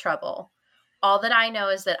nothing but trouble. All that I know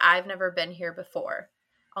is that I've never been here before.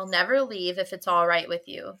 I'll never leave if it's all right with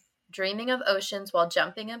you. Dreaming of oceans while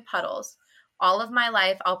jumping in puddles. All of my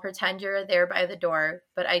life, I'll pretend you're there by the door,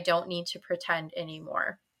 but I don't need to pretend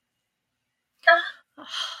anymore.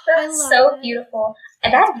 That's so beautiful.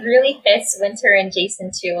 And that really fits Winter and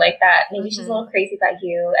Jason too, like that. Maybe she's a little crazy about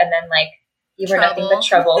you, and then, like, you were nothing but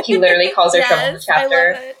trouble. He literally calls her trouble in the chapter.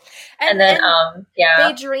 I love it. And then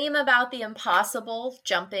they dream about the impossible,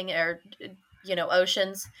 jumping or,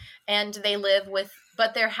 oceans, and they live with,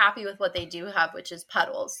 but they're happy with what they do have, which is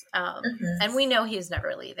puddles. And we know he's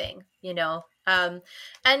never leaving,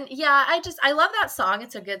 and yeah, I love that song.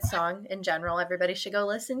 It's a good song in general. Everybody should go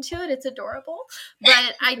listen to it. It's adorable.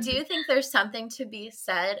 But I do think there's something to be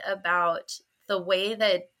said about the way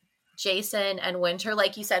that Jason and Winter,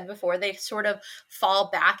 like you said before, they sort of fall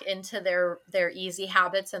back into their easy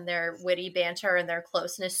habits and their witty banter and their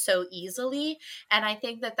closeness so easily. And I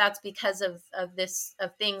think that that's because of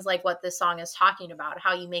things like what this song is talking about,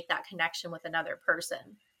 how you make that connection with another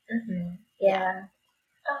person. Mm-hmm. Yeah.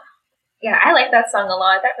 Yeah, I like that song a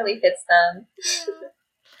lot. That really fits them.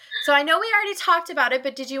 So I know we already talked about it,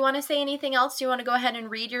 but did you want to say anything else? Do you want to go ahead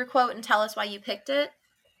and read your quote and tell us why you picked it?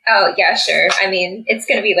 Oh, yeah, sure. I mean, it's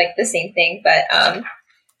going to be like the same thing, but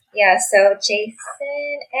yeah, so Jason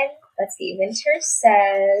and, let's see, Winter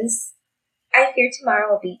says, I fear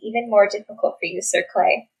tomorrow will be even more difficult for you, Sir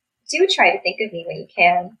Clay. Do try to think of me when you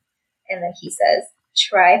can. And then he says,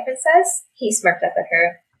 try, princess? He smirked up at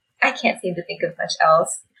her. I can't seem to think of much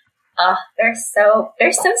else. They're so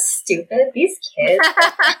stupid. These kids.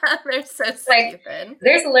 They're so stupid. Like,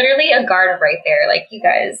 there's literally a guard right there. Like, you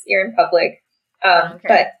guys, you're in public. Okay.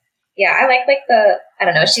 But yeah, I like the, I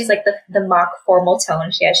don't know, she's like the mock formal tone.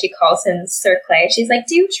 She calls him Sir Clay. She's like,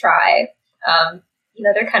 do try.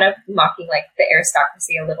 They're kind of mocking like the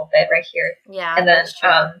aristocracy a little bit right here. Yeah.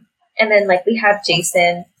 And then like we have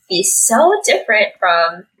Jason be so different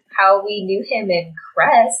from how we knew him in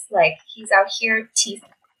Crest. Like, he's out here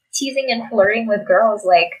teasing and flirting with girls.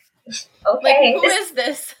 Like, okay. Like, who is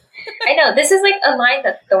this? I know, this is like a line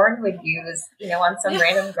that Thorne would use, on some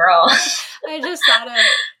random girl. I just thought of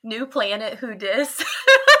New Planet Who Dis.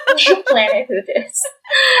 New Planet Who Dis.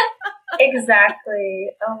 Exactly.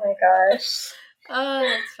 Oh my gosh. Oh,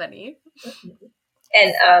 that's funny.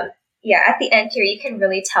 And at the end here, you can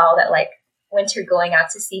really tell that like Winter going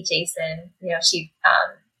out to see Jason,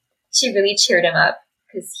 she really cheered him up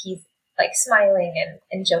because he's like smiling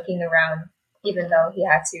and joking around, even though he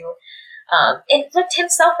had to inflict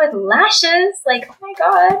himself with lashes. Like, oh my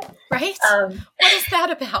god. Right? What is that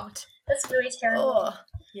about? That's really terrible. Oh,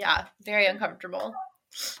 yeah, very uncomfortable.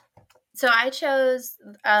 So I chose,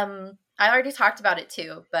 I already talked about it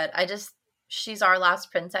too, but she's our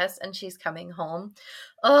last princess and she's coming home.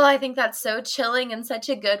 Oh, I think that's so chilling in such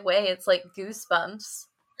a good way. It's like goosebumps.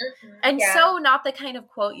 Mm-hmm, and so not the kind of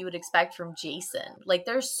quote you would expect from Jason. Like,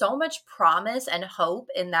 there's so much promise and hope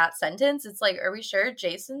in that sentence. It's like, are we sure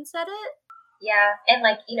Jason said it? Yeah, and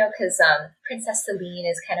like, because Princess Celine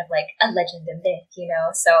is kind of like a legend in myth,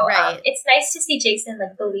 so it's nice to see Jason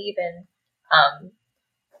like believe in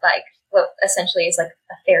like what essentially is like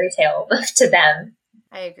a fairy tale to them.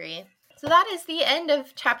 I agree. So that is the end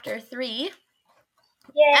of chapter 3.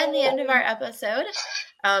 Yay. And the end of our episode.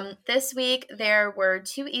 This week there were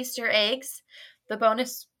 2 Easter eggs. The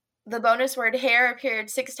bonus word hair appeared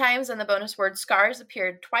 6 times, and the bonus word scars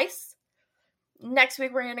appeared twice. Next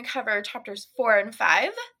week we're going to cover chapters 4 and 5.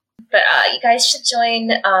 But you guys should join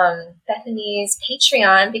Bethany's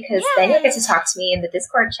Patreon, because then you'll get to talk to me in the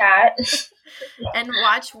Discord chat. And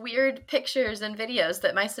watch weird pictures and videos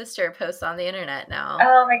that my sister posts on the internet now.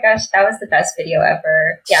 Oh my gosh, that was the best video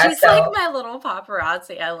ever. Yeah, she's like my little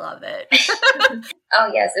paparazzi. I love it.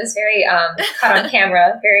 Oh yes, it was very caught on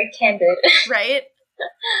camera, very candid. Right?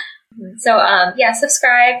 So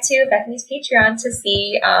subscribe to Bethany's Patreon to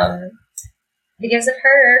see videos of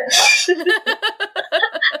her.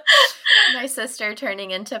 My sister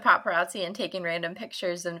turning into paparazzi and taking random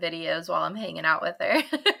pictures and videos while I'm hanging out with her.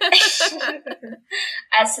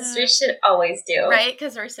 As sisters should always do. Right?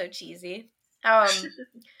 Because we're so cheesy.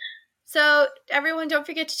 So everyone, don't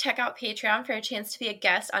forget to check out Patreon for a chance to be a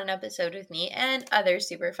guest on an episode with me and other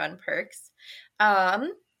super fun perks. I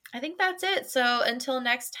think that's it. So until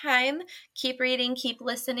next time, keep reading, keep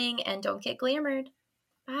listening, and don't get glamored.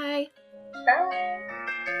 Bye. Bye.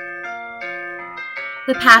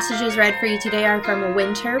 The passages read for you today are from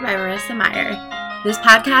Winter by Marissa Meyer. This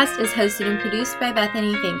podcast is hosted and produced by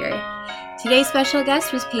Bethany Finger. Today's special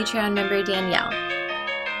guest was Patreon member Danielle.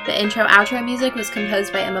 The intro-outro music was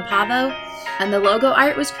composed by Emma Pavo, and the logo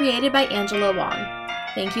art was created by Angela Wong.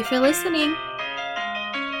 Thank you for listening.